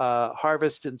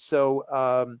harvest. And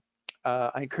so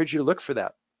I encourage you to look for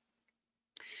that.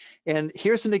 And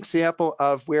here's an example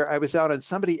of where I was out on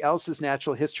somebody else's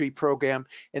natural history program,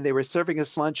 and they were serving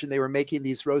us lunch, and they were making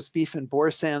these roast beef and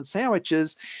boursin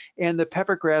sandwiches, and the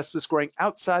peppergrass was growing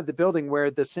outside the building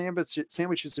where the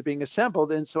sandwiches are being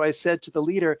assembled. And so I said to the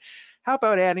leader, how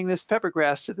about adding this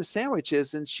peppergrass to the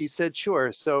sandwiches? And she said,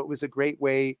 sure. So it was a great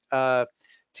way to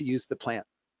use the plant.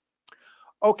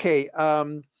 Okay.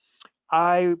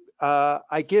 I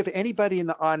give anybody in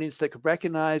the audience that could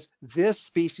recognize this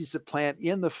species of plant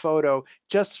in the photo,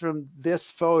 just from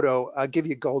this photo, I'll give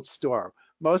you a gold star.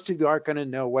 Most of you aren't going to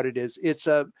know what it is.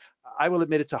 I will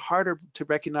admit it's a harder to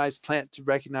recognize plant to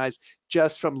recognize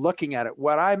just from looking at it.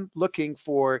 What I'm looking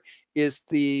for is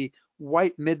the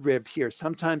white midrib here.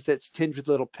 Sometimes that's tinged with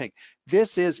a little pink.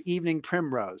 This is evening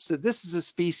primrose. So this is a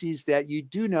species that you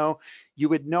do know. You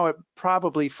would know it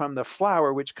probably from the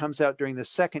flower, which comes out during the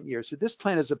second year. So this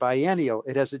plant is a biennial.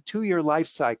 It has a 2-year life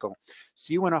cycle.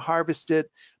 So you want to harvest it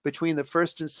between the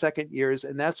first and second years,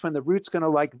 and that's when the root's going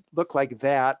to look like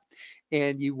that.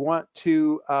 And you want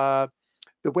to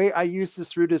The way I use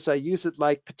this root is I use it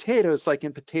like potatoes, like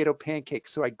in potato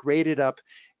pancakes. So I grate it up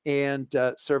and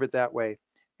serve it that way,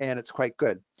 and it's quite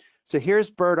good. So here's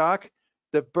burdock.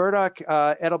 The burdock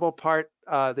edible part,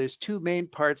 there's two main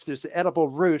parts. There's the edible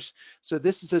root. So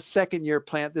this is a second-year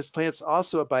plant. This plant's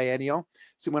also a biennial.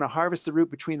 So you want to harvest the root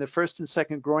between the first and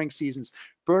second growing seasons.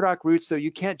 Burdock roots, though,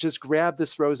 you can't just grab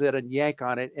this rosette and yank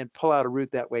on it and pull out a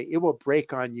root that way. It will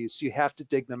break on you, so you have to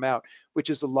dig them out,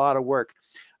 which is a lot of work.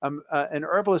 An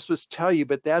herbalist would tell you,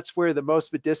 but that's where the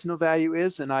most medicinal value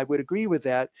is, and I would agree with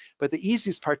that. But the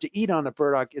easiest part to eat on a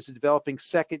burdock is developing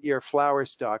second-year flower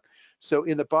stalk. So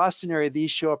in the Boston area,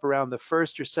 these show up around the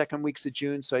first or second weeks of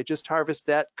June. So I just harvest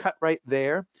that, cut right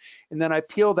there, and then I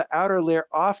peel the outer layer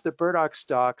off the burdock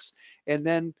stalks, and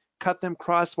then cut them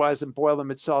crosswise and boil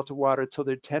them in salted water until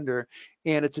they're tender.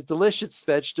 And it's a delicious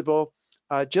vegetable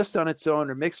just on its own,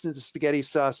 or mixed into spaghetti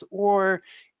sauce, or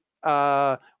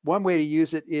one way to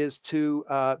use it is to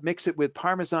mix it with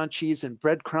Parmesan cheese and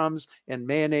breadcrumbs and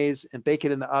mayonnaise and bake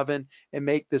it in the oven and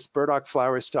make this burdock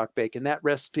flower stalk bacon. That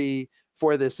recipe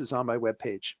for this is on my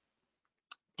webpage.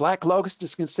 Black locust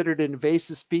is considered an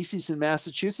invasive species in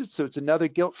Massachusetts, so it's another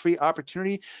guilt-free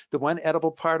opportunity. The one edible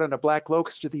part on a black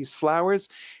locust are these flowers,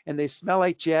 and they smell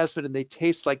like jasmine and they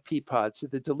taste like pea pods. So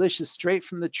they're delicious straight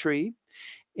from the tree,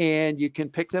 and you can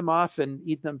pick them off and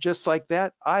eat them just like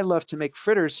that. I love to make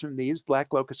fritters from these,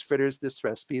 black locust fritters. This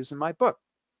recipe is in my book.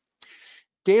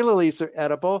 Daylilies are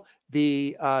edible.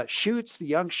 The shoots, the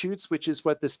young shoots, which is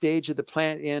what the stage of the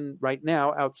plant in right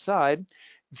now outside,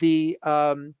 the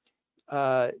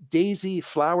daisy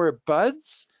flower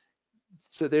buds.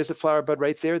 So there's a flower bud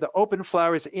right there. The open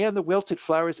flowers and the wilted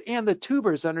flowers and the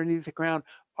tubers underneath the ground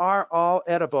are all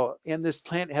edible. And this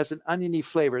plant has an oniony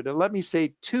flavor. Now let me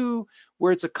say two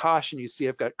words of caution. You see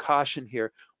I've got caution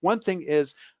here. One thing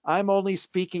is I'm only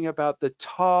speaking about the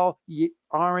tall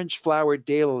orange flowered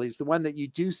daylilies, the one that you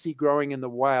do see growing in the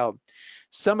wild.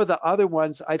 Some of the other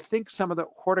ones, I think some of the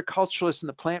horticulturalists and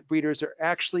the plant breeders are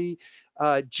actually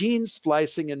gene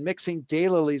splicing and mixing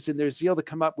daylilies in their zeal to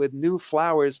come up with new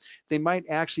flowers. They might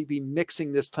actually be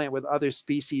mixing this plant with other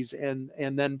species, and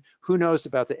then who knows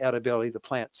about the edibility of the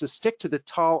plant. So stick to the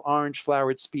tall orange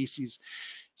flowered species.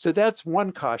 So that's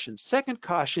one caution. Second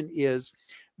caution is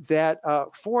that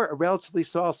for a relatively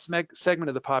small segment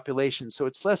of the population, so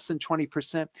it's less than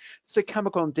 20%, it's a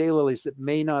chemical in daylilies that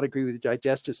may not agree with the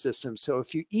digestive system. So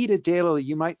if you eat a daylily,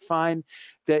 you might find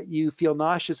that you feel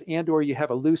nauseous and or you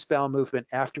have a loose bowel movement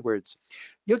afterwards.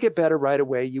 You'll get better right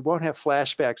away. You won't have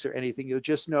flashbacks or anything. You'll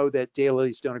just know that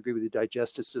daylilies don't agree with the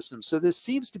digestive system. So this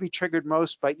seems to be triggered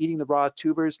most by eating the raw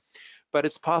tubers, but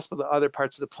it's possible that other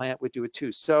parts of the plant would do it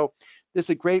too. So this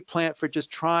is a great plant for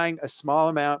just trying a small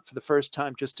amount for the first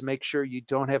time, just to make sure you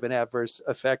don't have an adverse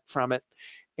effect from it.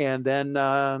 And then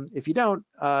if you don't,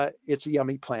 it's a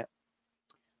yummy plant.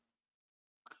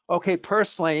 Okay,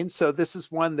 purslane. So this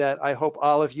is one that I hope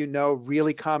all of you know,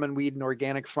 really common weed in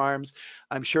organic farms.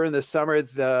 I'm sure in the summer,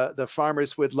 the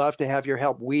farmers would love to have your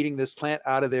help weeding this plant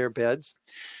out of their beds.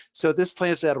 So this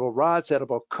plant's edible raw, it's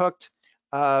edible cooked.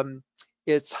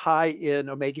 It's high in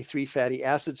omega-3 fatty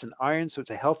acids and iron, so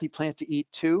it's a healthy plant to eat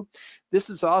too.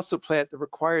 This is also a plant that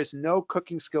requires no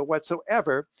cooking skill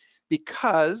whatsoever,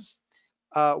 because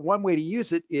one way to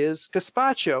use it is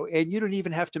gazpacho, and you don't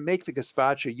even have to make the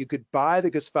gazpacho. You could buy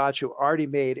the gazpacho already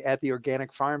made at the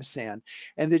organic farm stand,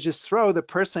 and then just throw the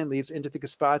purslane leaves into the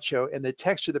gazpacho, and the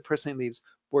texture of the purslane leaves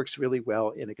works really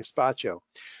well in a gazpacho.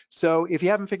 So if you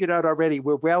haven't figured out already,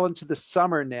 we're well into the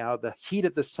summer now, the heat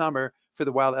of the summer for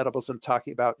the wild edibles I'm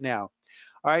talking about now.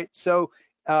 All right, so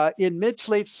in mid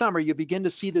to late summer, you begin to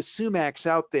see the sumacs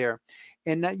out there.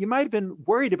 And now you might have been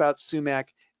worried about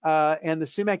sumac, and the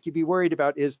sumac you'd be worried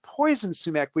about is poison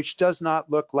sumac, which does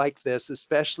not look like this,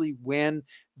 especially when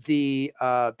the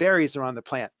berries are on the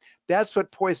plant. That's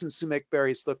what poison sumac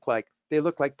berries look like. They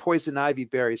look like poison ivy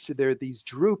berries. So they're these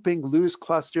drooping, loose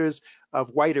clusters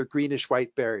of white or greenish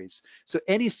white berries. So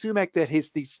any sumac that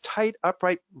has these tight,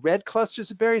 upright red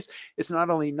clusters of berries, it's not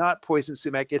only not poison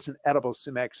sumac, it's an edible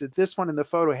sumac. So this one in the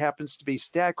photo happens to be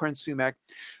staghorn sumac,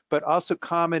 but also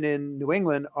common in New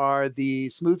England are the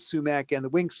smooth sumac and the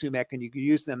winged sumac, and you can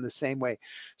use them the same way.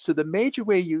 So the major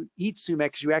way you eat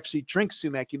sumac is you actually drink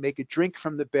sumac. You make a drink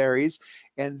from the berries.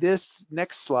 And this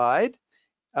next slide,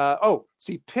 so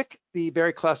you pick the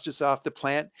berry clusters off the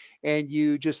plant and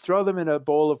you just throw them in a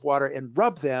bowl of water and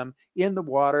rub them in the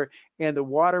water, and the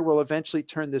water will eventually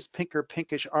turn this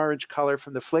pinkish orange color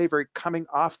from the flavor coming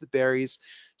off the berries.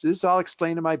 So this is all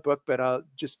explained in my book, but I'll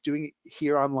just doing it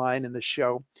here online in the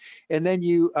show. And then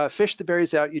you fish the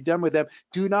berries out. You're done with them.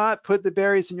 Do not put the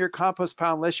berries in your compost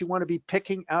pile unless you want to be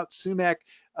picking out sumac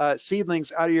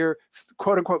seedlings out of your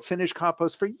quote unquote finished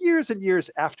compost for years and years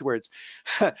afterwards.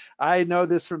 I know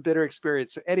this from bitter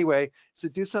experience. So anyway, so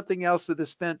do something else with the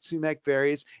spent sumac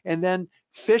berries, and then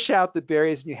fish out the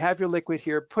berries, and you have your liquid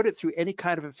here. Put it through any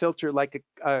kind of a filter like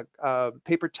a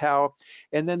paper towel,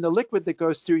 and then the liquid that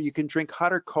goes through you can drink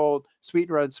hot or cold,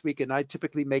 sweetened or unsweetened. I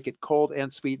typically make it cold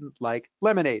and sweetened like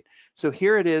lemonade. So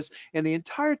here it is, and the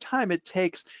entire time it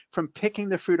takes from picking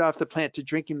the fruit off the plant to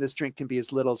drinking this drink can be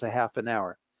as little as a half an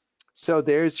hour. So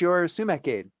there's your sumac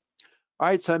aid. All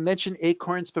right, so I mentioned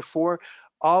acorns before.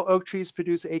 All oak trees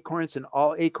produce acorns and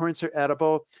all acorns are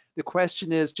edible. The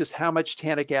question is just how much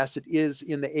tannic acid is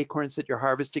in the acorns that you're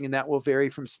harvesting, and that will vary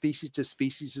from species to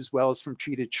species as well as from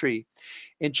tree to tree.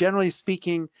 And generally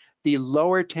speaking, the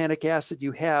lower tannic acid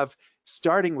you have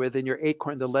starting with in your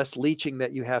acorn, the less leaching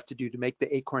that you have to do to make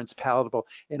the acorns palatable.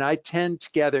 And I tend to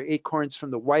gather acorns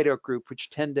from the white oak group, which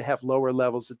tend to have lower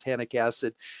levels of tannic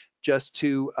acid, just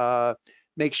to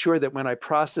make sure that when I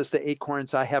process the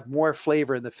acorns, I have more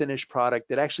flavor in the finished product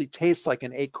that actually tastes like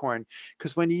an acorn.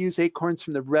 Because when you use acorns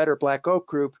from the red or black oak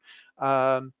group,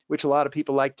 which a lot of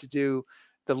people like to do,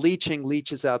 the leaching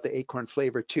leaches out the acorn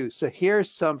flavor too. So here's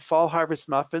some fall harvest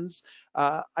muffins.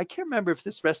 I can't remember if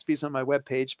this recipe is on my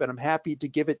webpage, but I'm happy to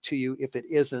give it to you if it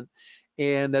isn't.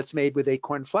 And that's made with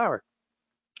acorn flour.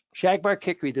 Shagbark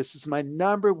hickory, this is my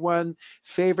 #1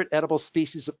 favorite edible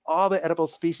species of all the edible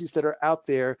species that are out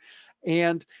there.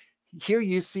 And here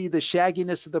you see the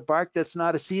shagginess of the bark. That's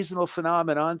not a seasonal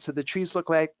phenomenon, so the trees look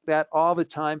like that all the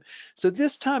time. So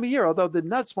this time of year, although the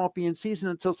nuts won't be in season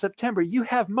until September, you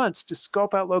have months to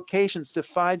scope out locations to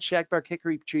find shagbark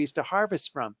hickory trees to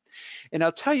harvest from. And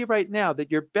I'll tell you right now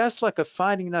that your best luck of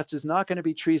finding nuts is not going to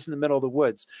be trees in the middle of the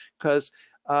woods, because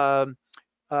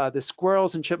the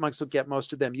squirrels and chipmunks will get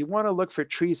most of them. You want to look for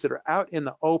trees that are out in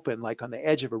the open, like on the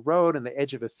edge of a road, on the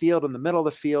edge of a field, in the middle of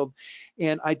the field.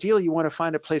 And ideally, you want to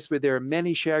find a place where there are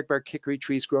many shagbark hickory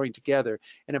trees growing together.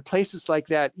 And in places like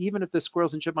that, even if the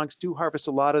squirrels and chipmunks do harvest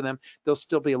a lot of them, there'll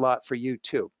still be a lot for you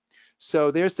too.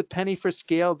 So there's the penny for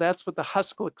scale. That's what the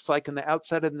husk looks like on the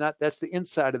outside of the nut. That's the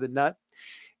inside of the nut.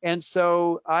 And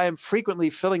so I am frequently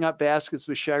filling up baskets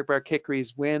with shagbark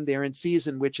hickories when they're in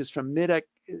season, which is from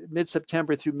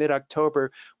mid-September through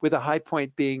mid-October, with a high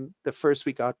point being the first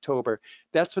week of October.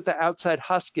 That's what the outside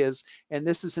husk is, and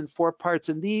this is in 4 parts.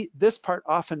 And this part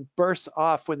often bursts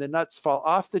off when the nuts fall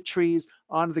off the trees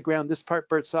onto the ground. This part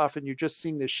bursts off, and you're just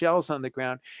seeing the shells on the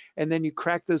ground. And then you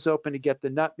crack those open to get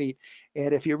the nut meat.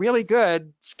 And if you're really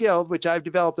good, skilled, which I've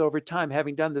developed over time,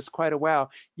 having done this quite a while,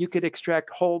 you could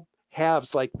extract whole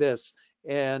halves like this.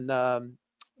 And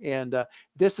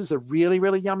this is a really,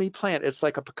 really yummy plant. It's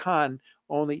like a pecan,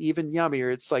 only even yummier.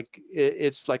 It's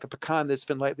like a pecan that's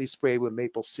been lightly sprayed with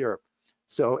maple syrup.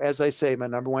 So as I say, my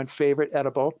 #1 favorite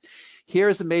edible.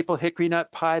 Here's a maple hickory nut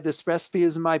pie. This recipe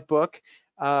is in my book,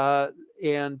 and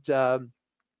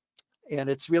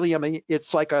it's really yummy.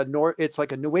 It's like a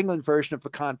New England version of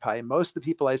pecan pie. And most of the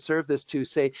people I serve this to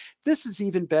say this is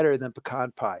even better than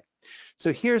pecan pie.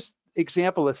 So here's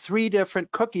example of 3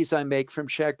 different cookies I make from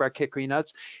shagbark hickory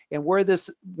nuts. And were this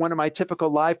one of my typical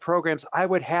live programs, I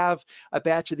would have a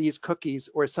batch of these cookies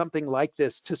or something like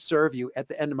this to serve you at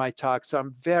the end of my talk. So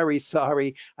I'm very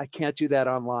sorry I can't do that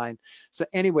online. So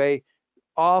anyway,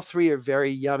 all 3 are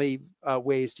very yummy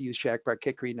ways to use shagbark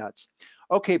hickory nuts.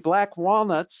 Okay, black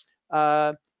walnuts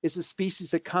is a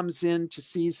species that comes into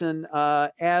season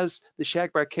as the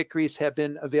shagbark hickories have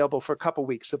been available for a couple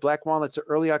weeks. So black walnuts are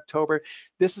early October.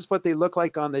 This is what they look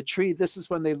like on the tree. This is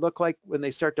when they look like when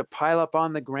they start to pile up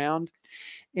on the ground.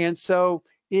 And so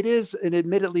it is an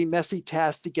admittedly messy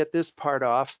task to get this part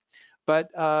off,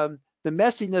 but the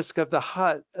messiness of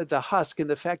the husk and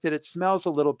the fact that it smells a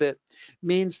little bit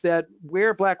means that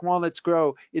where black walnuts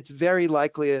grow, it's very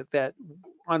likely that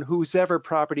on whosever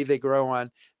property they grow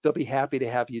on, they'll be happy to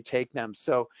have you take them.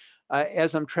 So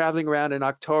as I'm traveling around in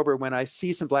October, when I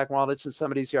see some black walnuts in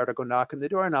somebody's yard, I'll go knock on the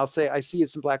door and I'll say, I see you have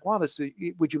some black walnuts.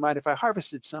 Would you mind if I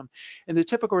harvested some? And the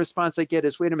typical response I get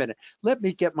is, wait a minute, let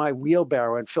me get my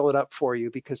wheelbarrow and fill it up for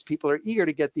you, because people are eager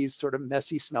to get these sort of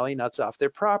messy, smelly nuts off their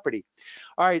property.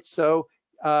 All right, so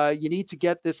you need to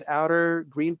get this outer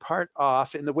green part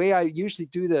off. And the way I usually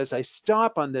do this, I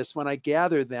stomp on this when I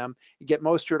gather them, and get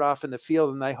most of it off in the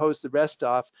field, and I hose the rest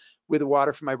off with the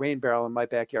water from my rain barrel in my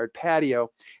backyard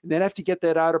patio. And then after you get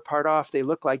that outer part off, they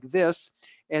look like this.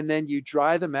 And then you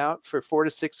dry them out for 4 to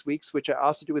 6 weeks, which I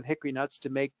also do with hickory nuts to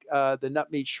make the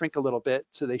nut meat shrink a little bit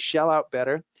so they shell out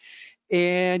better.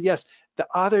 And yes, The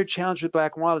other challenge with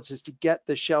black walnuts is to get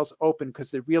the shells open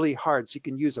because they're really hard. So you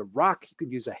can use a rock, you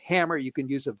can use a hammer, you can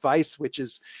use a vise, which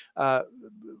is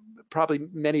probably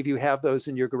many of you have those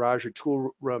in your garage or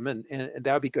tool room, and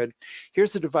that would be good.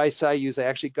 Here's the device I use. I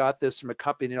actually got this from a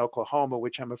company in Oklahoma,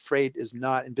 which I'm afraid is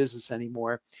not in business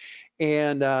anymore.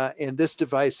 And this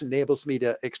device enables me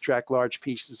to extract large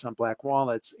pieces on black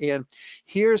walnuts. And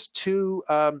here's two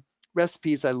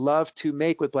recipes I love to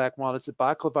make with black walnuts: the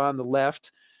baklava on the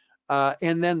left,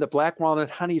 and then the black walnut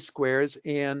honey squares.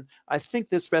 And I think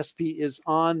this recipe is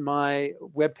on my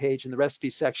webpage in the recipe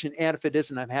section. And if it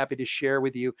isn't, I'm happy to share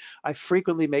with you. I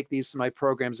frequently make these in my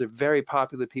programs. They're very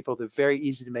popular with people. They're very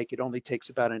easy to make. It only takes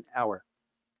about an hour.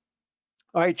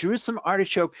 All right, Jerusalem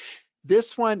artichoke.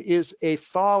 This one is a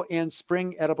fall and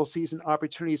spring edible season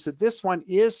opportunity. So this one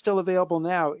is still available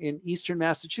now in Eastern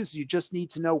Massachusetts. You just need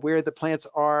to know where the plants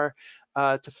are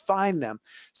to find them.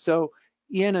 So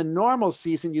in a normal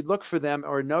season, you'd look for them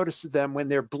or notice them when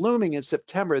they're blooming in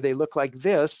September. They look like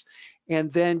this.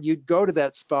 And then you'd go to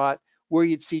that spot where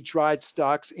you'd see dried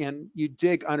stalks, and you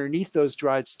dig underneath those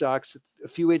dried stalks a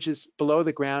few inches below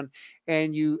the ground,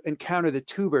 and you encounter the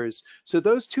tubers. So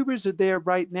those tubers are there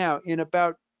right now. In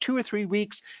about 2 or 3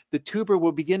 weeks, the tuber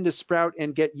will begin to sprout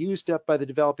and get used up by the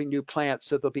developing new plants.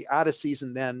 So they'll be out of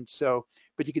season then. So,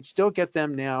 but you can still get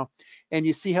them now. And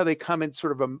you see how they come in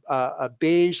sort of a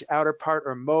beige outer part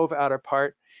or mauve outer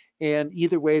part. And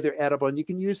either way, they're edible. And you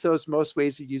can use those most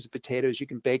ways you use potatoes. You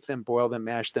can bake them, boil them,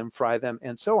 mash them, fry them,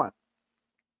 and so on.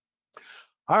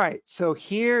 All right, so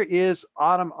here is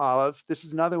autumn olive. This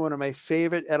is another one of my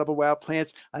favorite edible wild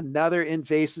plants, another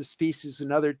invasive species,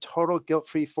 another total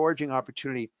guilt-free foraging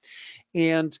opportunity.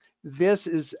 And this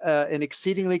is an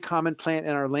exceedingly common plant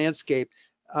in our landscape,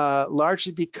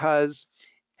 largely because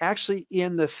actually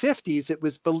in the 50s, it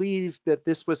was believed that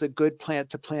this was a good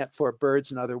plant to plant for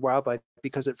birds and other wildlife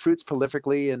because it fruits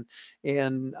prolifically,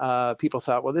 and people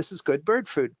thought, well, this is good bird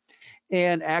food.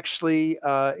 And actually,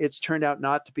 it's turned out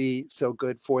not to be so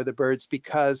good for the birds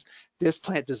because this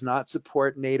plant does not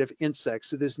support native insects.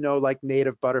 So there's no like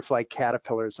native butterfly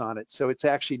caterpillars on it. So it's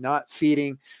actually not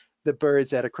feeding the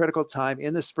birds at a critical time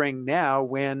in the spring now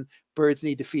when birds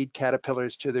need to feed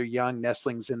caterpillars to their young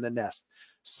nestlings in the nest.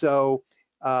 So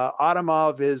autumn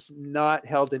olive is not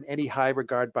held in any high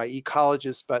regard by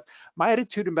ecologists, but my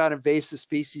attitude about invasive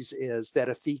species is that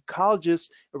if the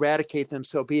ecologists eradicate them,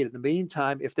 so be it. In the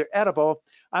meantime, if they're edible,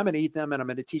 I'm going to eat them, and I'm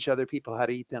going to teach other people how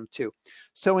to eat them too.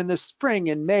 So in the spring,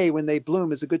 in May, when they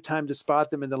bloom, is a good time to spot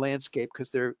them in the landscape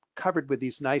because they're covered with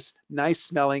these nice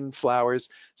smelling flowers.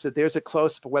 So there's a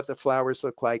close-up of what the flowers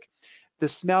look like. The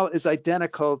smell is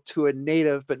identical to a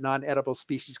native but non-edible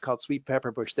species called sweet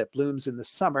pepper bush that blooms in the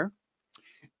summer.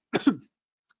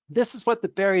 This is what the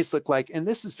berries look like, and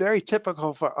this is very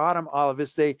typical for autumn olive,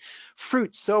 is they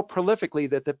fruit so prolifically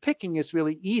that the picking is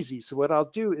really easy. So what I'll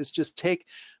do is just take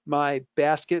my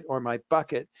basket or my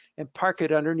bucket and park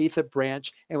it underneath a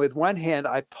branch, and with one hand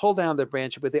I pull down the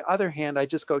branch, with the other hand I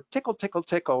just go tickle, tickle,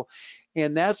 tickle,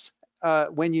 and that's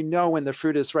when you know when the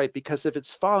fruit is ripe, because if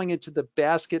it's falling into the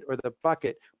basket or the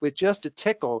bucket with just a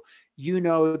tickle, you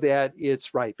know that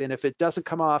it's ripe. And if it doesn't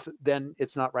come off, then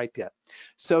it's not ripe yet.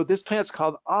 So this plant's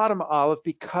called autumn olive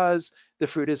because the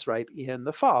fruit is ripe in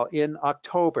the fall. In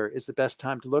October is the best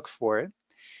time to look for it.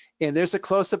 And there's a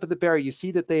close-up of the berry. You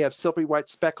see that they have silvery white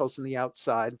speckles on the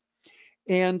outside.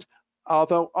 And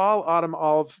although all autumn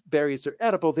olive berries are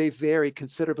edible, they vary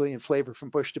considerably in flavor from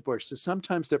bush to bush. So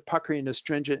sometimes they're puckery and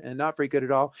astringent and not very good at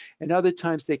all. And other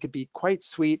times they could be quite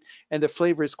sweet, and the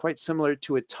flavor is quite similar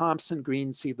to a Thompson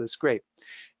green seedless grape.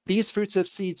 These fruits have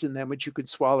seeds in them, which you could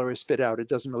swallow or spit out. It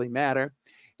doesn't really matter.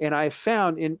 And I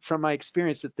found from my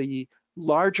experience that the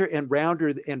larger and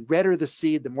rounder and redder the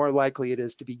seed, the more likely it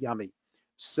is to be yummy.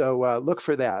 So look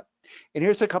for that. And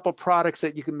here's a couple products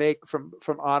that you can make from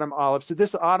autumn olive. So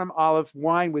this autumn olive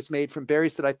wine was made from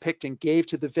berries that I picked and gave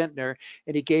to the vintner,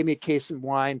 and he gave me a case of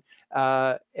wine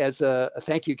as a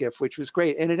thank you gift, which was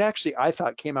great. And it actually, I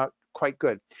thought, came out quite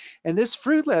good. And this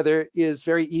fruit leather is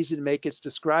very easy to make. It's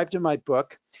described in my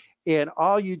book. And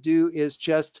all you do is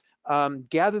just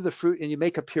gather the fruit and you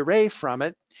make a puree from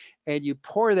it, and you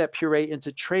pour that puree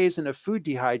into trays in a food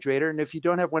dehydrator. And if you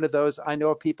don't have one of those, I know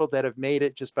of people that have made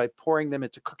it just by pouring them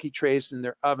into cookie trays in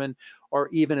their oven or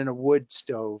even in a wood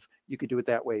stove. You could do it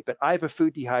that way. But I have a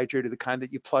food dehydrator, the kind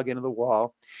that you plug into the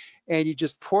wall, and you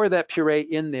just pour that puree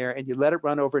in there and you let it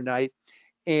run overnight.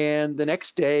 And the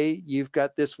next day, you've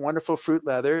got this wonderful fruit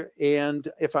leather. And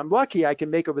if I'm lucky, I can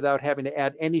make it without having to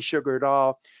add any sugar at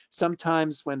all.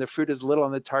 Sometimes when the fruit is a little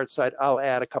on the tart side, I'll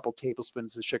add a couple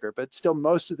tablespoons of sugar. But still,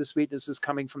 most of the sweetness is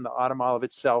coming from the autumn olive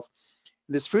itself.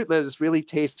 This fruit lettuce is really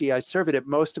tasty. I serve it at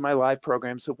most of my live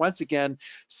programs. So once again,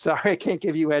 sorry I can't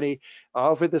give you any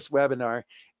over this webinar.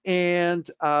 And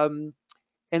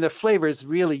the flavor is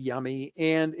really yummy.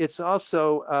 And it's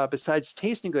also, besides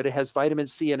tasting good, it has vitamin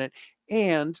C in it.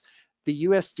 And the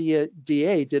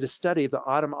USDA did a study of the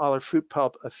autumn olive fruit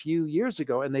pulp a few years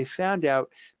ago, and they found out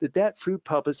that that fruit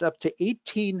pulp is up to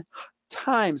 18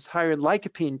 times higher in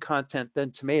lycopene content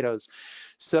than tomatoes.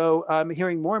 So I'm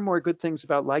hearing more and more good things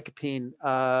about lycopene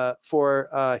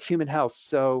for human health.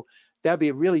 So that'd be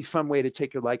a really fun way to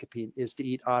take your lycopene, is to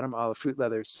eat autumn olive fruit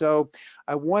leather. So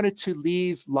I wanted to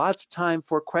leave lots of time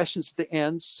for questions at the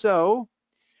end. So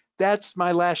that's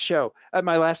my last show,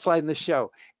 my last slide in the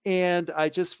show. And I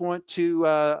just want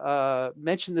to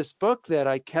mention this book that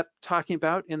I kept talking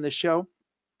about in the show.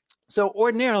 So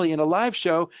ordinarily in a live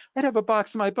show, I'd have a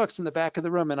box of my books in the back of the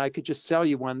room and I could just sell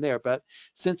you one there. But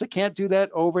since I can't do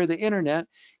that over the internet,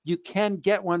 you can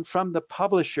get one from the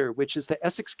publisher, which is the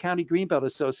Essex County Greenbelt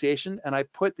Association. And I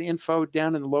put the info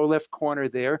down in the lower left corner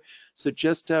there. So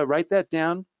just write that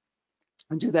down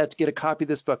and do that to get a copy of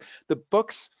this book. The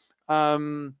books,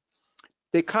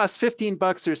 they cost 15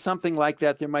 bucks or something like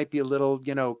that. There might be a little,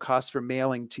 cost for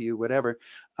mailing to you, whatever.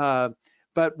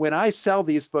 But when I sell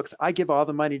these books, I give all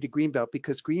the money to Greenbelt,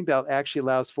 because Greenbelt actually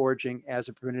allows foraging as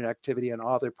a permitted activity on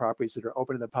all their properties that are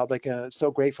open to the public. And I'm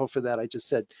so grateful for that. I just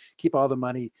said, keep all the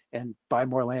money and buy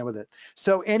more land with it.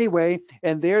 So anyway,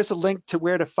 and there's a link to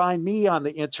where to find me on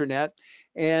the internet.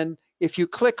 And if you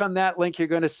click on that link, you're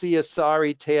going to see a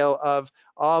sorry tale of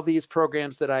all these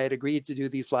programs that I had agreed to do,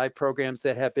 these live programs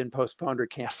that have been postponed or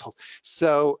canceled.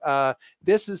 So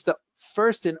this is the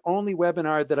first and only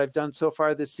webinar that I've done so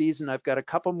far this season. I've got a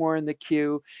couple more in the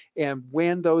queue, and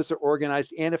when those are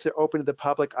organized and if they're open to the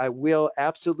public, I will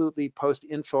absolutely post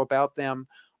info about them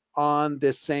on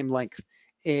this same link.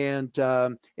 And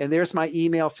there's my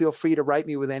email. Feel free to write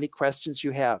me with any questions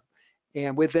you have.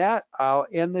 And with that, I'll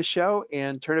end the show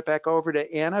and turn it back over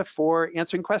to Anna for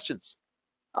answering questions.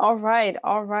 All right,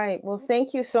 all right. Well,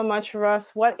 thank you so much,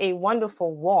 Russ. What a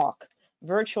wonderful walk,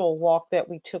 virtual walk that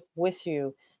we took with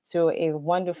you through a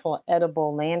wonderful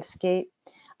edible landscape.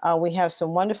 We have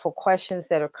some wonderful questions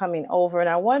that are coming over, and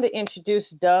I wanted to introduce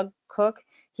Doug Cook.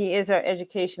 He is our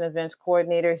education events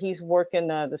coordinator. He's working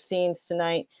the scenes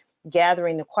tonight,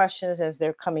 gathering the questions as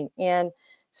they're coming in.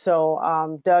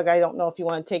 So, Doug, I don't know if you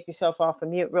want to take yourself off of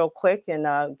mute real quick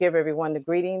and give everyone the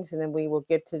greetings, and then we will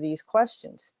get to these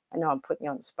questions. I know I'm putting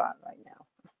you on the spot right now.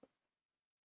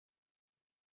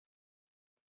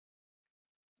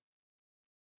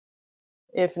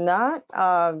 If not,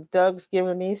 Doug's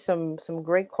given me some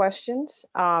great questions.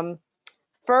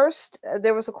 First,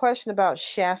 there was a question about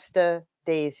Shasta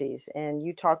daisies, and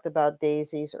you talked about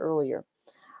daisies earlier.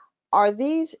 Are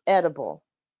these edible?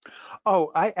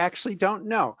 Oh, I actually don't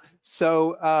know.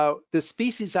 So the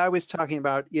species I was talking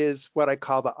about is what I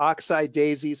call the oxeye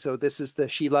daisy. So this is the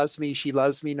she loves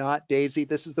me not daisy.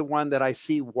 This is the one that I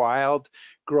see wild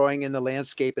growing in the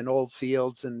landscape in old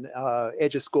fields and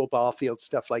edge of school ball fields,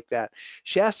 stuff like that.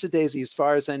 Shasta daisy, as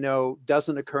far as I know,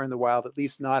 doesn't occur in the wild, at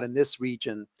least not in this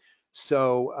region.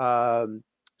 So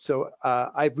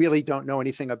I really don't know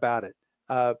anything about it.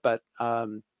 But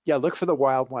yeah, look for the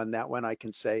wild one. That one I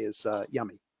can say is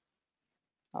yummy.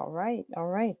 All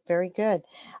right, very good.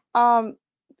 Um,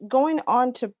 Going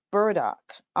on to burdock,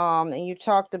 and you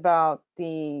talked about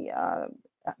the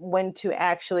when to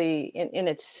actually in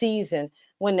its season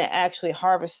when to actually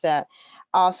harvest that.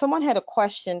 Someone had a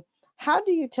question. How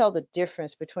do you tell the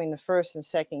difference between the first and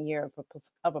second year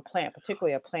of a plant,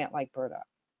 particularly a plant like burdock?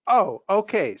 Oh,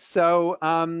 okay. So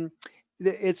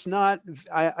it's not,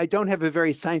 I don't have a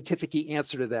very scientific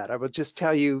answer to that. I will just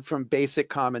tell you from basic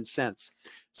common sense.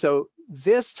 So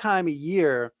this time of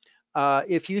year,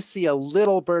 if you see a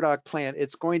little burdock plant,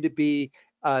 it's going to be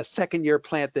a second year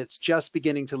plant that's just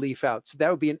beginning to leaf out. So that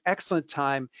would be an excellent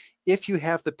time if you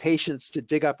have the patience to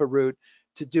dig up a root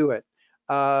to do it.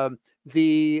 In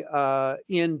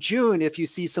June, if you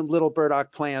see some little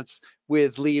burdock plants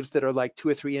with leaves that are like 2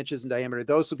 or 3 inches in diameter,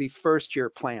 those will be first year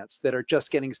plants that are just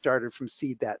getting started from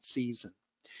seed that season.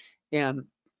 And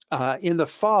in the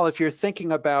fall, if you're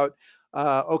thinking about,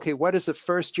 okay, what is a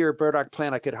first year burdock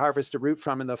plant I could harvest a root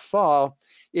from in the fall?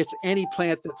 It's any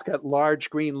plant that's got large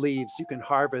green leaves you can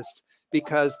harvest,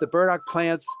 because the burdock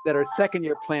plants that are second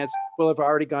year plants will have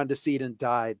already gone to seed and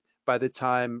died by the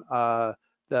time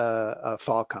the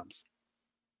fall comes.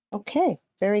 Okay,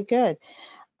 very good.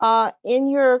 In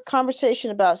your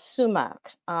conversation about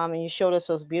sumac, and you showed us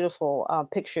those beautiful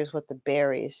pictures with the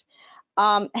berries,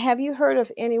 have you heard of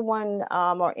anyone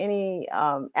or any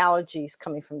allergies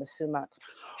coming from the sumac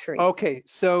tree? Okay,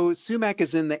 so sumac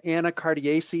is in the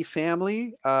Anacardiaceae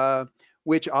family,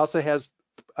 which also has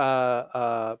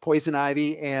poison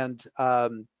ivy and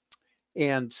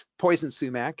poison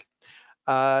sumac.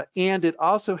 And it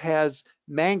also has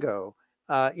mango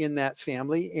in that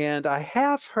family. And I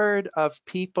have heard of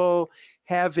people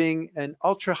having an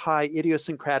ultra high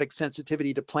idiosyncratic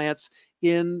sensitivity to plants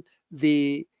in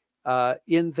the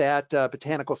in that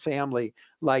botanical family,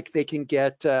 like they can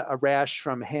get a rash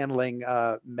from handling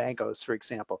mangoes, for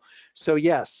example. So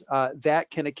yes, that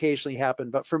can occasionally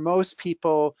happen. But for most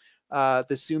people,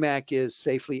 the sumac is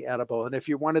safely edible. And if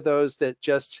you're one of those that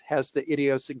just has the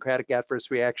idiosyncratic adverse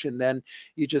reaction, then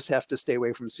you just have to stay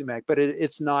away from sumac. But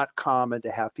it's not common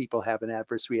to have people have an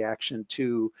adverse reaction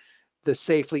to the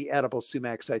safely edible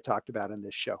sumacs I talked about in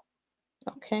this show.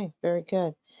 Okay, very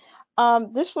good.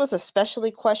 This was a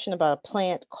specialty question about a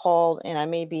plant called, and I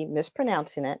may be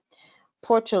mispronouncing it,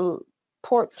 Portu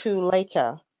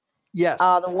Portulaca, Yes,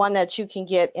 the one that you can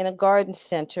get in a garden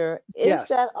center. Is that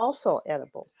yes. also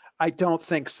edible? I don't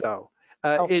think so.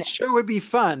 It Okay. sure would be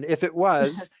fun if it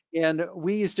was. And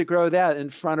we used to grow that in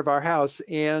front of our house.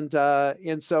 And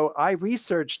so I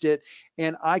researched it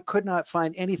and I could not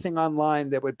find anything online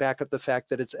that would back up the fact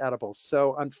that it's edible.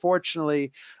 So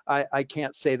unfortunately, I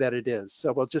can't say that it is.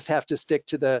 So we'll just have to stick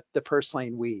to the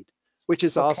purslane weed, which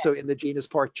is Okay. also in the genus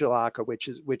Portulaca,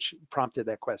 which prompted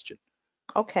that question.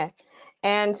 Okay.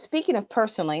 And speaking of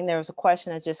purslane, there was a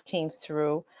question that just came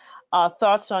through.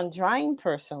 Thoughts on drying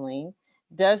purslane?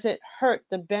 Does it hurt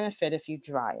the benefit if you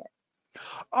dry it?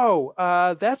 Oh,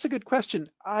 that's a good question.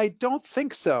 I don't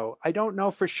think so. I don't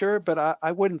know for sure, but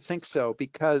I wouldn't think so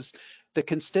because the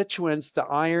constituents, the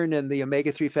iron and the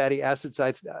omega-3 fatty acids,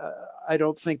 I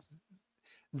don't think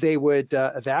they would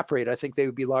evaporate. I think they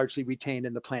would be largely retained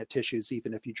in the plant tissues,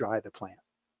 even if you dry the plant.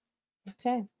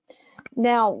 Okay.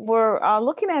 Now we're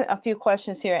looking at a few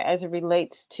questions here as it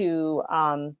relates to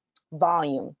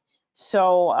volume.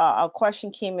 So a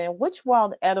question came in: which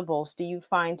wild edibles do you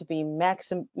find to be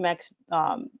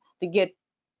to get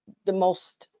the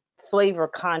most flavor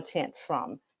content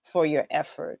from for your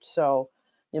effort? So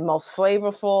the most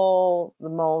flavorful, the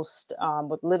most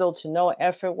with little to no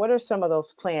effort. What are some of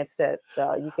those plants that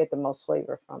you get the most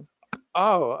flavor from?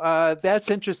 Oh,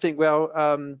 that's interesting. Well,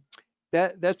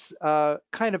 that's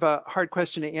kind of a hard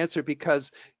question to answer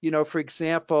because, for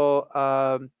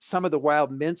example, some of the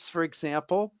wild mints, for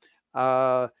example,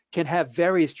 can have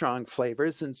very strong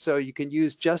flavors. And so you can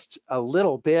use just a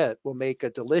little bit will make a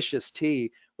delicious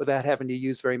tea without having to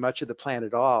use very much of the plant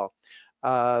at all.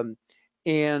 Um,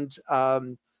 and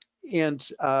um, and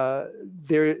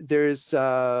there's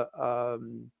uh,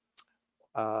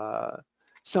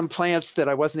 some plants that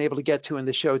I wasn't able to get to in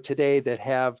the show today that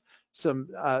have some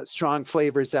strong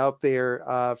flavors out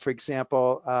there. For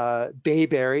example,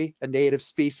 bayberry, a native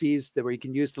species that where you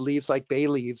can use the leaves like bay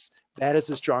leaves. That is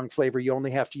a strong flavor. You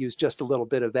only have to use just a little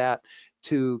bit of that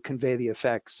to convey the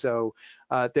effects. So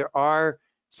there are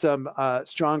some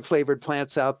strong flavored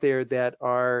plants out there that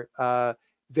are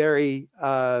very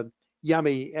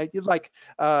yummy. Like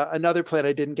another plant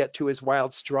I didn't get to is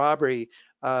wild strawberry.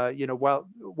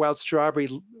 Wild strawberry,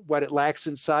 what it lacks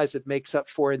in size, it makes up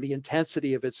for in the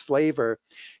intensity of its flavor.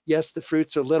 Yes, the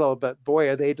fruits are little, but boy,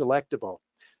 are they delectable.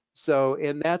 So,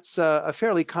 and that's a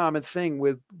fairly common thing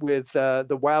with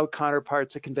the wild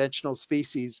counterparts of conventional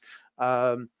species,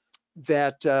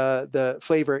 that the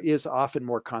flavor is often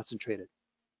more concentrated.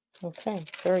 Okay,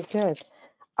 very good.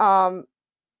 Um,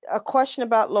 a question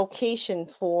about location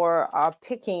for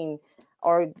picking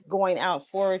or going out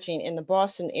foraging in the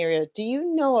Boston area. Do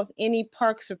you know of any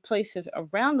parks or places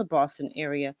around the Boston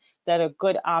area that are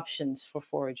good options for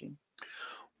foraging?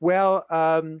 Well,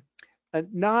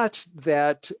 not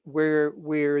that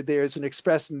where there's an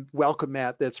express welcome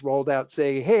mat that's rolled out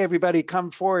saying, "Hey, everybody,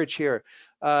 come forage here."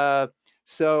 Uh,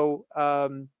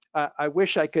 I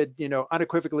wish I could,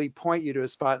 unequivocally point you to a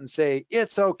spot and say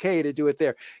it's okay to do it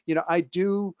there. I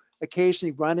do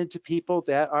occasionally run into people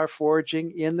that are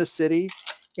foraging in the city,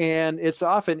 and it's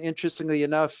often, interestingly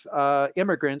enough,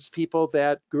 immigrants, people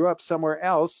that grew up somewhere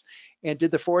else and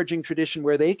did the foraging tradition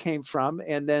where they came from,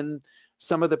 and then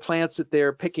some of the plants that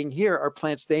they're picking here are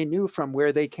plants they knew from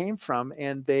where they came from,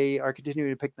 and they are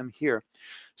continuing to pick them here.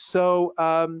 So,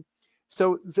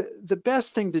 so the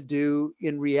best thing to do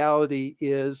in reality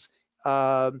is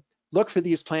look for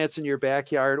these plants in your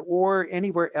backyard or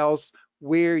anywhere else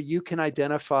where you can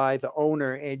identify the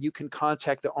owner and you can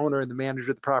contact the owner and the manager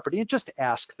of the property and just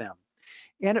ask them.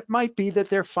 And it might be that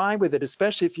they're fine with it,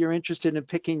 especially if you're interested in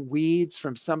picking weeds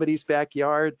from somebody's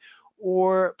backyard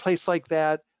or a place like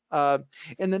that.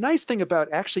 And the nice thing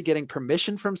about actually getting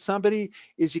permission from somebody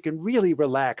is you can really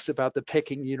relax about the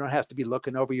picking. You don't have to be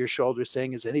looking over your shoulder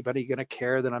saying, is anybody going to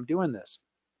care that I'm doing this?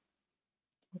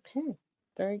 Okay,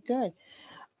 very good.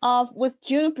 With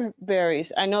juniper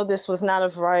berries, I know this was not a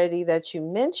variety that you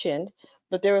mentioned,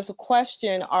 but there was a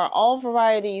question, are all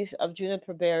varieties of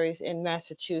juniper berries in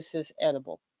Massachusetts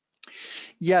edible?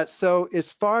 Yeah, so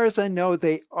as far as I know,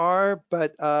 they are,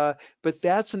 but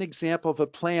that's an example of a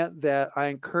plant that I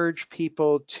encourage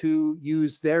people to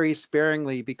use very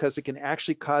sparingly because it can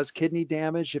actually cause kidney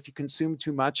damage if you consume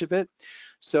too much of it.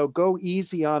 So go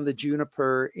easy on the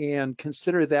juniper and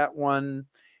consider that one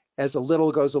as a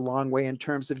little goes a long way in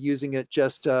terms of using it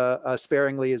just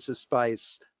sparingly as a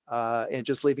spice and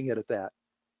just leaving it at that.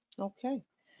 Okay.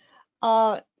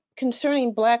 Uh,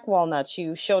 Concerning black walnuts,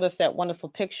 you showed us that wonderful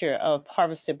picture of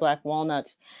harvested black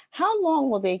walnuts. How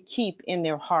long will they keep in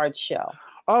their hard shell?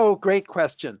 Oh, great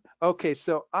question. Okay,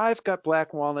 so I've got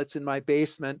black walnuts in my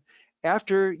basement.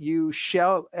 After you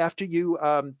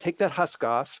take that husk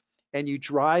off and you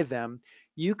dry them,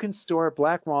 you can store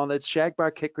black walnuts,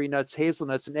 shagbark hickory nuts,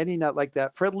 hazelnuts, and any nut like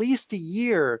that for at least a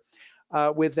year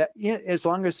with that, as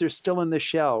long as they're still in the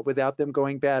shell without them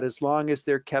going bad, as long as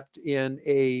they're kept in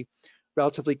a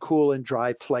relatively cool and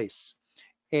dry place.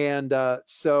 And you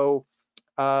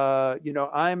know,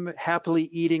 I'm happily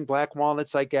eating black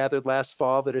walnuts I gathered last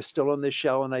fall that are still in the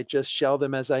shell, and I just shell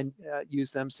them as I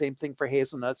use them. Same thing for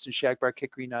hazelnuts and shagbark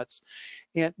hickory nuts.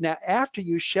 And now, after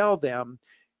you shell them,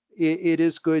 it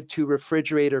is good to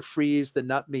refrigerate or freeze the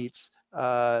nut meats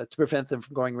to prevent them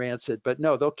from going rancid. But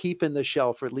no, they'll keep in the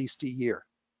shell for at least a year.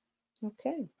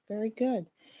 Okay, very good.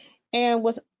 And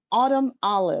with autumn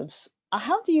olives,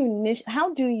 how do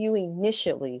you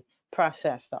initially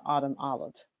process the autumn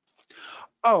olives?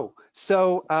 Oh,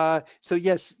 so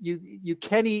yes, you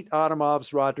can eat autumn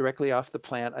olives raw directly off the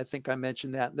plant. I think I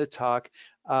mentioned that in the talk.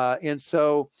 And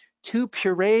so to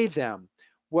puree them,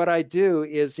 what I do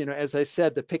is, you know, as I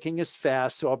said, the picking is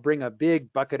fast, so I'll bring a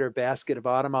big bucket or basket of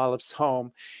autumn olives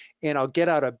home, and I'll get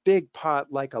out a big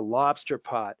pot like a lobster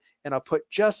pot, and I'll put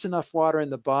just enough water in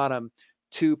the bottom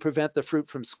to prevent the fruit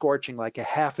from scorching, like a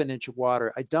half an inch of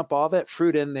water. I dump all that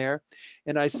fruit in there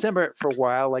and I simmer it for a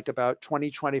while, like about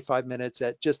 20, 25 minutes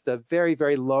at just the very,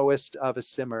 very lowest of a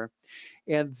simmer.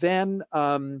 And then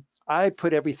I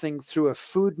put everything through a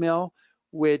food mill,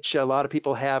 which a lot of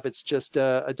people have. It's just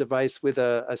a device with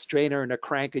a strainer and a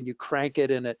crank, and you crank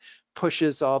it and it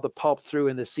pushes all the pulp through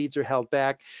and the seeds are held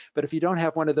back. But if you don't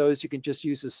have one of those, you can just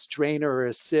use a strainer or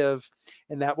a sieve,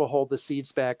 and that will hold the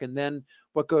seeds back. And then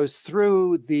what goes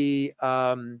through the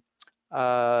food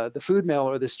mill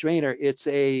or the strainer, it's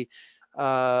a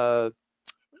uh,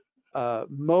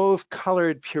 mauve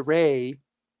colored puree,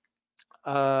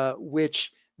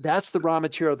 which that's the raw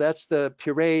material. That's the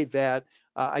puree that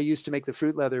I use to make the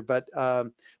fruit leather. But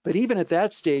even at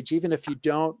that stage, even if you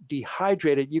don't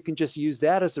dehydrate it, you can just use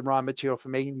that as the raw material for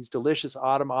making these delicious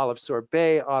autumn olive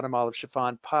sorbet, autumn olive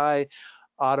chiffon pie,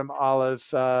 autumn olive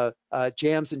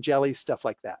jams and jellies, stuff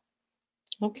like that.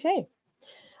 Okay.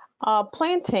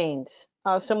 Plantains.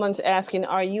 Someone's asking,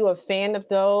 are you a fan of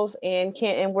those, and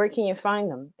where can you find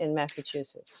them in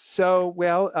Massachusetts? So,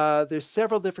 well, there's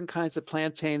several different kinds of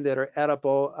plantain that are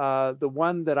edible. The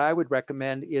one that I would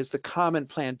recommend is the common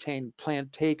plantain,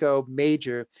 Plantago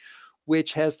major,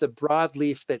 which has the broad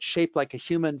leaf that's shaped like a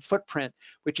human footprint,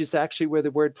 which is actually where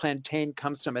the word plantain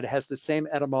comes from. It has the same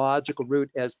etymological root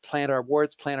as plantar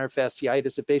warts, plantar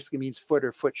fasciitis. It basically means foot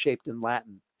or foot shaped in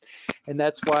Latin. And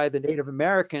that's why the Native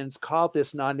Americans called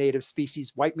this non-native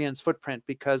species white man's footprint,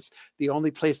 because the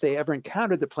only place they ever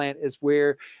encountered the plant is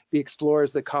where the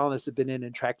explorers, the colonists, had been in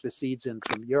and tracked the seeds in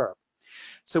from Europe.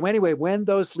 So anyway, when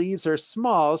those leaves are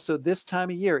small, so this time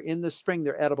of year in the spring,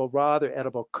 they're edible raw, they're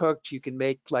edible cooked. You can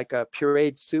make like a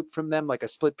pureed soup from them, like a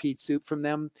split peat soup from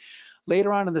them.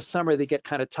 Later on in the summer, they get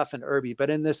kind of tough and herby, but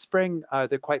in the spring,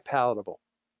 they're quite palatable.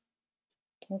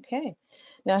 Okay.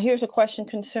 Now here's a question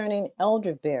concerning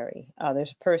elderberry.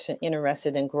 There's a person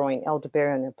interested in growing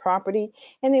elderberry on their property,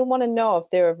 and they want to know if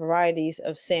there are varieties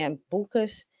of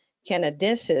Sambucus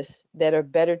canadensis that are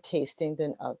better tasting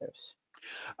than others.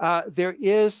 There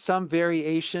is some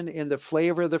variation in the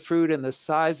flavor of the fruit and the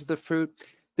size of the fruit.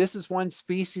 This is one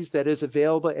species that is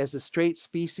available as a straight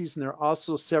species, and there are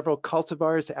also several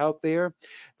cultivars out there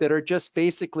that are just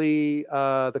basically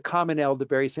the common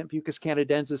elderberry, Sambucus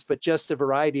canadensis, but just a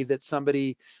variety that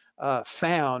somebody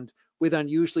found with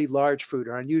unusually large fruit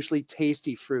or unusually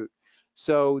tasty fruit.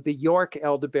 So the York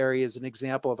elderberry is an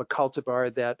example of a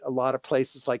cultivar that a lot of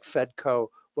places like Fedco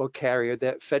will carry, or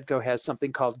that Fedco has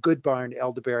something called Good Barn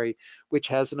elderberry, which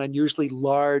has an unusually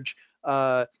large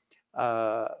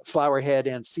flower head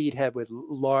and seed head with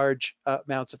large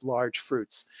amounts of large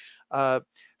fruits.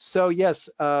 So yes,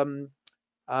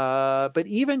 but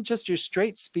even just your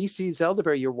straight species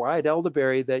elderberry, your wide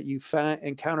elderberry that you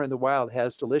encounter in the wild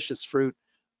has delicious fruit.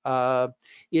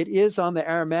 It is on the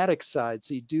aromatic side,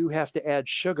 so you do have to add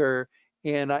sugar,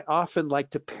 and I often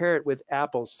like to pair it with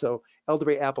apples. So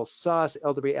elderberry apple sauce,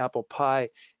 elderberry apple pie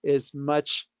is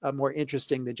much more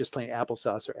interesting than just plain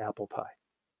applesauce or apple pie.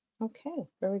 Okay,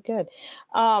 very good.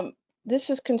 Um, this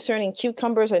is concerning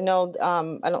cucumbers. I know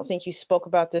I don't think you spoke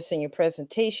about this in your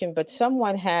presentation, but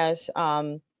someone has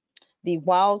the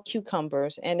wild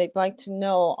cucumbers and they'd like to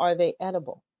know, are they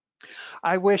edible?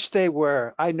 I wish they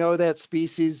were. I know that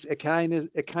species,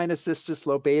 Echinocystis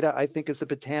lobata, I think is the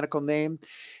botanical name,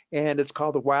 and it's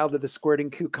called the wild of the squirting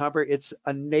cucumber. It's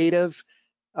a native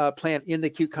plant in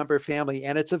the cucumber family,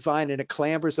 and it's a vine, and it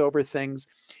clambers over things,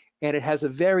 and it has a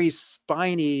very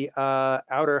spiny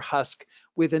outer husk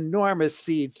with enormous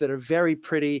seeds that are very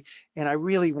pretty, and I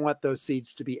really want those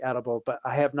seeds to be edible, but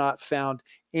I have not found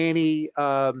any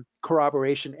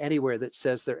corroboration anywhere that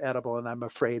says they're edible, and I'm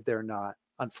afraid they're not,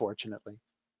 unfortunately.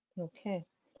 Okay.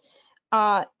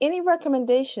 Any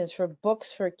recommendations for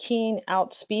books for keen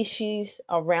out species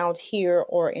around here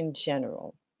or in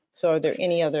general? So are there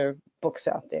any other books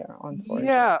out there on foraging?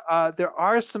 Yeah, there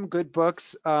are some good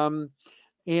books.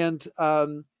 And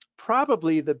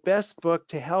probably the best book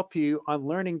to help you on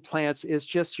learning plants is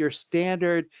just your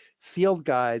standard field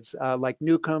guides, like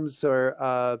Newcomb's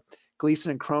or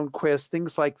Gleason and Cronquist,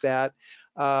 things like that,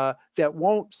 that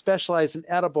won't specialize in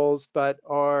edibles, but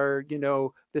are, you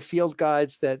know, the field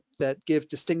guides that give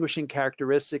distinguishing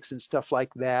characteristics and stuff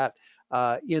like that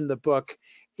in the book.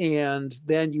 And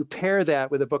then you pair that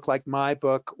with a book like my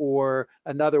book or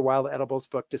another wild edibles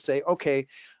book to say, okay,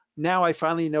 now I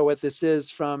finally know what this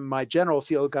is from my general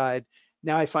field guide.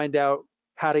 Now I find out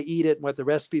how to eat it and what the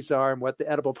recipes are and what the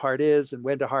edible part is and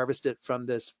when to harvest it from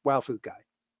this wild food guide.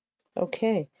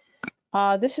 Okay.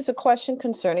 This is a question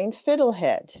concerning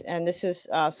fiddleheads, and this is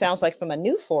sounds like from a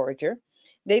new forager.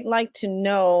 They'd like to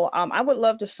know, I would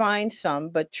love to find some,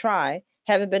 but try.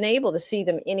 Haven't been able to see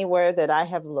them anywhere that I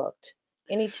have looked.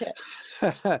 Any tips?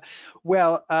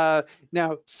 Well,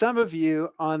 now some of you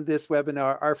on this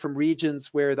webinar are from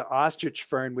regions where the ostrich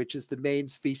fern, which is the main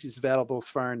species of edible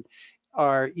fern,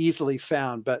 are easily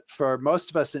found. But for most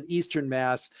of us in Eastern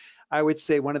Mass, I would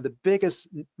say one of the biggest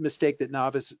mistake that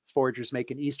novice foragers make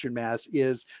in Eastern Mass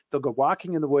is they'll go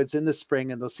walking in the woods in the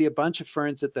spring and they'll see a bunch of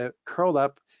ferns at the curl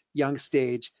up young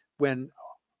stage when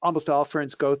almost all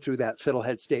ferns go through that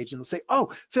fiddlehead stage and they'll say,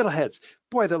 oh, fiddleheads,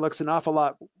 boy, that looks an awful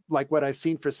lot like what I've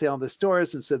seen for sale in the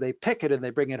stores. And so they pick it and they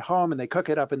bring it home and they cook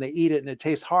it up and they eat it and it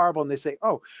tastes horrible. And they say,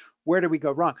 oh, where did we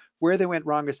go wrong? Where they went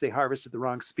wrong is they harvested the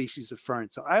wrong species of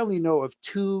fern. So I only know of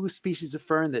 2 species of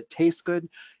fern that taste good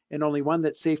and only one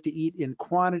that's safe to eat in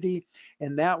quantity.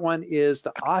 And that one is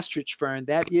the ostrich fern.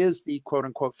 That is the quote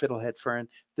unquote fiddlehead fern,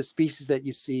 the species that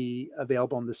you see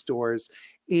available in the stores.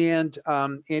 And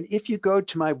if you go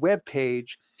to my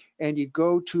webpage and you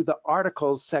go to the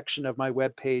articles section of my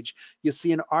webpage, you'll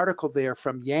see an article there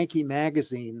from Yankee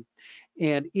Magazine.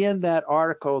 And in that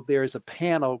article, there's a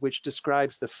panel which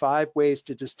describes the 5 ways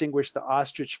to distinguish the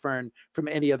ostrich fern from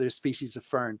any other species of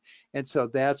fern. And so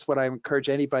that's what I encourage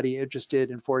anybody interested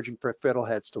in foraging for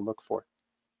fiddleheads to look for.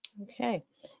 Okay.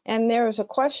 And there is a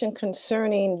question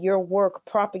concerning your work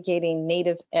propagating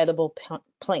native edible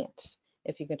plants.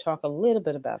 If you can talk a little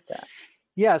bit about that.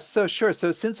 Yes, so sure.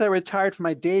 So since I retired from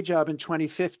my day job in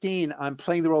 2015, I'm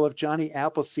playing the role of Johnny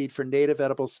Appleseed for native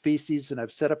edible species, and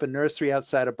I've set up a nursery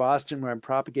outside of Boston where I'm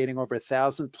propagating over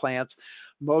 1,000 plants,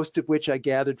 most of which I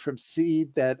gathered from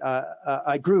seed that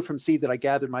I grew from seed that I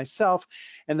gathered myself.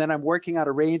 And then I'm working out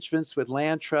arrangements with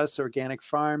land trusts, organic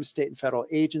farms, state and federal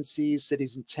agencies,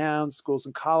 cities and towns, schools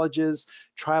and colleges,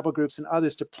 tribal groups, and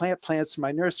others to plant plants from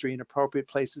my nursery in appropriate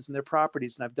places in their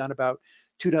properties. And I've done about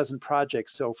 24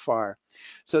 projects so far.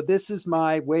 So this is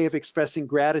my way of expressing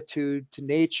gratitude to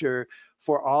nature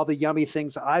for all the yummy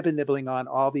things I've been nibbling on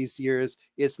all these years.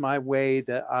 It's my way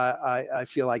that I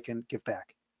feel I can give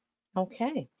back.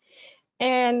 Okay.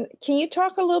 And can you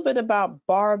talk a little bit about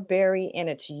barberry and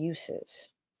its uses?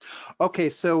 Okay,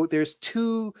 so there's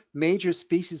 2 major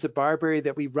species of barberry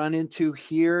that we run into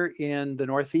here in the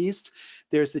Northeast.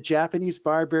 There's the Japanese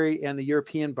barberry and the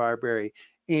European barberry.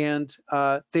 And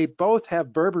they both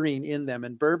have berberine in them.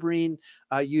 And berberine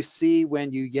you see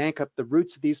when you yank up the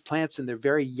roots of these plants and they're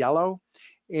very yellow.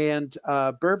 And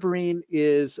berberine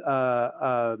is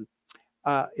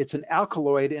it's an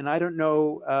alkaloid, and I don't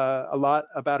know a lot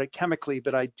about it chemically,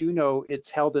 but I do know it's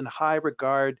held in high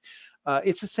regard.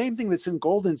 It's the same thing that's in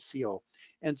golden seal.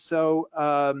 And so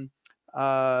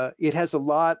It has a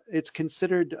lot, it's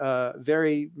considered a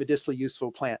very medicinally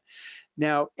useful plant.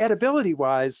 Now,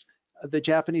 edibility-wise, the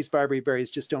Japanese barberry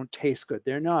berries just don't taste good.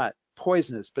 They're not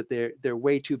poisonous, but they're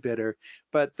way too bitter.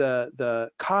 But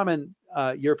the common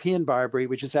European barberry,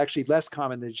 which is actually less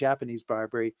common than Japanese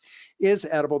barberry, is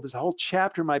edible. There's a whole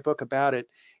chapter in my book about it.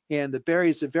 And the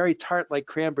berries are very tart like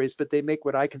cranberries, but they make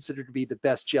what I consider to be the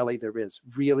best jelly there is.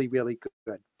 Really, really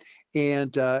good.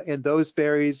 And those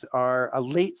berries are a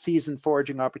late season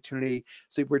foraging opportunity.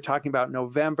 So we're talking about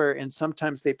November, and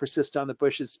sometimes they persist on the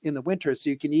bushes in the winter. So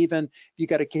you can even, if you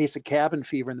got a case of cabin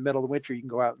fever in the middle of the winter, you can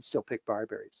go out and still pick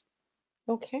barberries.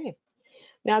 Okay.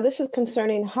 Now this is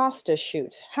concerning hosta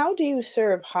shoots. How do you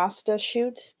serve hosta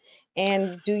shoots?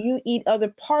 And do you eat other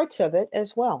parts of it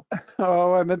as well?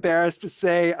 Oh, I'm embarrassed to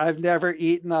say I've never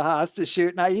eaten a hosta shoot,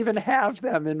 and I even have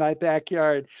them in my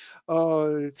backyard.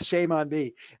 Oh, it's shame on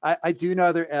me. I do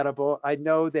know they're edible. I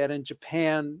know that in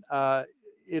Japan,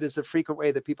 it is a frequent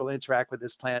way that people interact with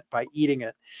this plant by eating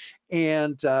it.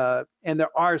 And there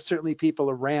are certainly people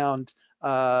around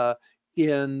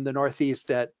in the Northeast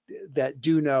that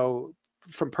do know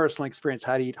from personal experience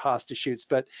how to eat hosta shoots.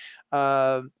 But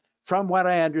from what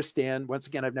I understand, once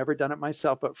again, I've never done it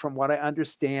myself, but from what I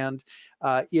understand,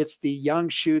 it's the young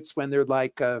shoots when they're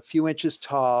like a few inches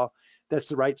tall. That's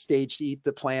the right stage to eat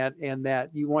the plant, and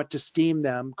that you want to steam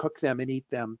them, cook them, and eat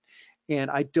them.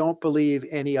 And I don't believe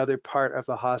any other part of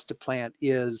the hosta plant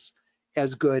is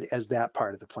as good as that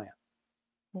part of the plant.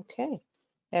 Okay.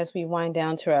 As we wind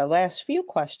down to our last few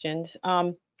questions,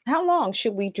 how long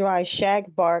should we dry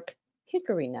shagbark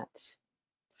hickory nuts?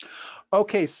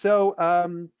 Okay,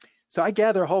 so I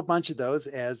gather a whole bunch of those,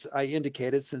 as I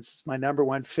indicated, since it's my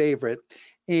 #1 favorite.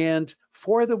 And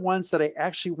for the ones that I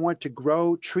actually want to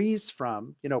grow trees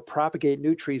from, propagate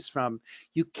new trees from,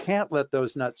 you can't let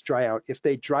those nuts dry out. If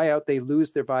they dry out, they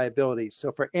lose their viability.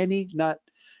 So for any nut,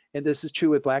 and this is true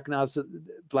with black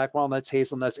walnuts,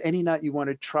 hazelnuts, any nut you want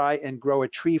to try and grow a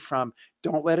tree from,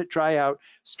 don't let it dry out.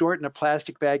 Store it in a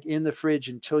plastic bag in the fridge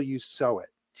until you sow it.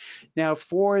 Now,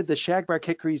 for the shagbark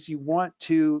hickories you want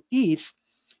to eat,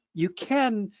 you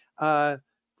can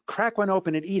crack one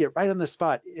open and eat it right on the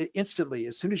spot instantly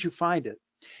as soon as you find it.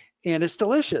 And it's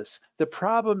delicious. The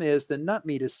problem is the nut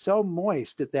meat is so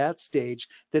moist at that stage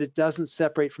that it doesn't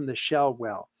separate from the shell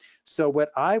well. So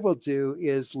what I will do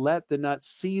is let the nuts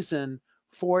season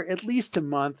for at least a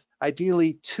month,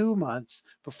 ideally 2 months,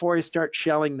 before I start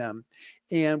shelling them.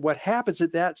 And what happens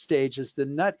at that stage is the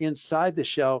nut inside the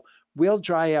shell will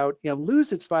dry out and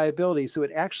lose its viability, so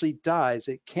it actually dies.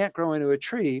 It can't grow into a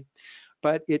tree,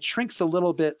 but it shrinks a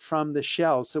little bit from the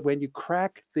shell. So when you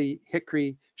crack the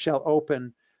hickory shell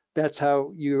open, that's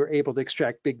how you're able to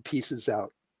extract big pieces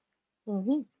out.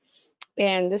 Hmm.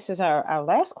 And this is our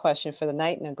last question for the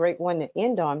night, and a great one to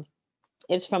end on.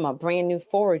 It's from a brand new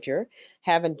forager.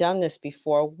 Haven't done this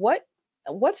before.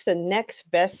 What's the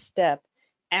next best step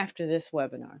after this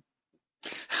webinar?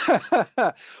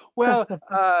 Well,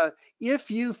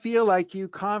 if you feel like you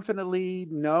confidently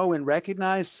know and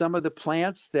recognize some of the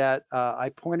plants that I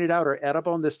pointed out are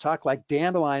edible in this talk, like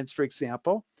dandelions, for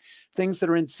example, things that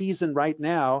are in season right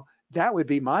now, that would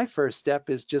be my first step,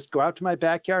 is just go out to my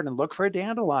backyard and look for a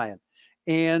dandelion.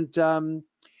 And the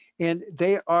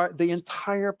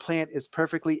entire plant is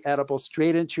perfectly edible,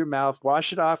 straight into your mouth.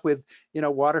 Wash it off with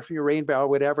water from your rain barrel or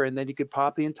whatever, and then you could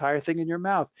pop the entire thing in your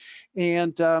mouth.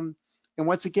 And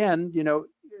once again,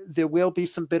 there will be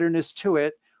some bitterness to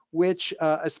it, which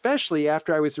especially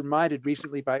after I was reminded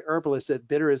recently by herbalists that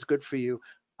bitter is good for you.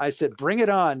 I said, bring it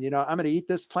on. I'm going to eat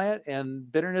this plant,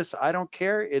 and bitterness, I don't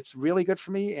care. It's really good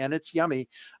for me, and it's yummy.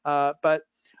 But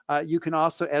you can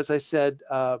also, as I said,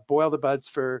 boil the buds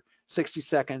for 60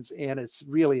 seconds, and it's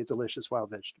really a delicious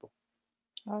wild vegetable.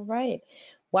 All right.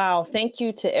 Wow. Thank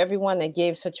you to everyone that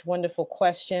gave such wonderful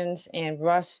questions. And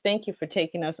Russ, thank you for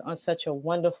taking us on such a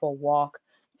wonderful walk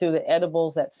through the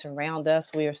edibles that surround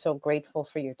us. We are so grateful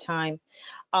for your time.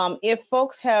 If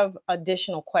folks have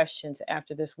additional questions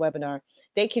after this webinar,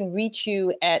 they can reach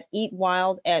you at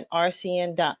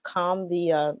eatwild@rcn.com,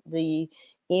 the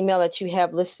email that you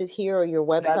have listed here, or your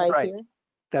That's website right. here.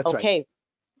 That's right. Okay,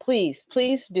 please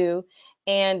do.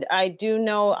 And I do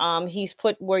know he's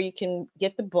put where you can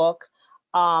get the book.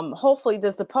 Hopefully,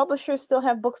 does the publisher still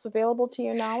have books available to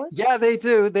your knowledge? Yeah, they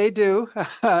do. They do.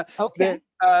 Okay.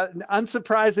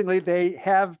 Unsurprisingly, they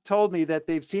have told me that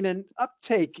they've seen an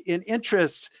uptake in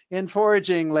interest in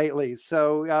foraging lately.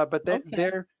 So, but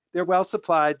Okay. they're well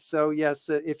supplied. So yes,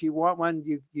 if you want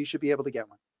one, you should be able to get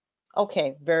one.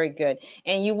 Okay, very good.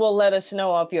 And you will let us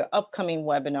know of your upcoming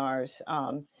webinars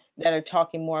that are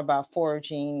talking more about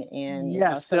foraging and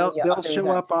Yes, some of your they'll other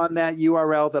show up events. on that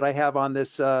URL that I have on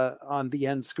this on the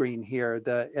end screen here,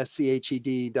 the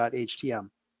sched.htm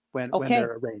when Okay,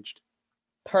 they're arranged.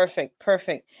 perfect,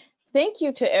 perfect. Thank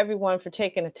you to everyone for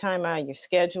taking the time out of your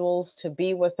schedules to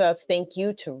be with us. Thank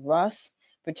you to Russ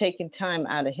for taking time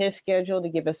out of his schedule to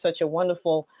give us such a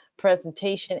wonderful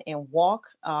presentation and walk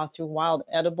through wild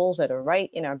edibles that are right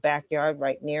in our backyard,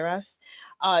 right near us.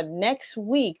 Next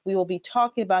week, we will be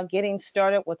talking about getting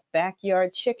started with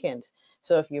backyard chickens.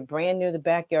 So if you're brand new to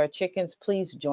backyard chickens, please join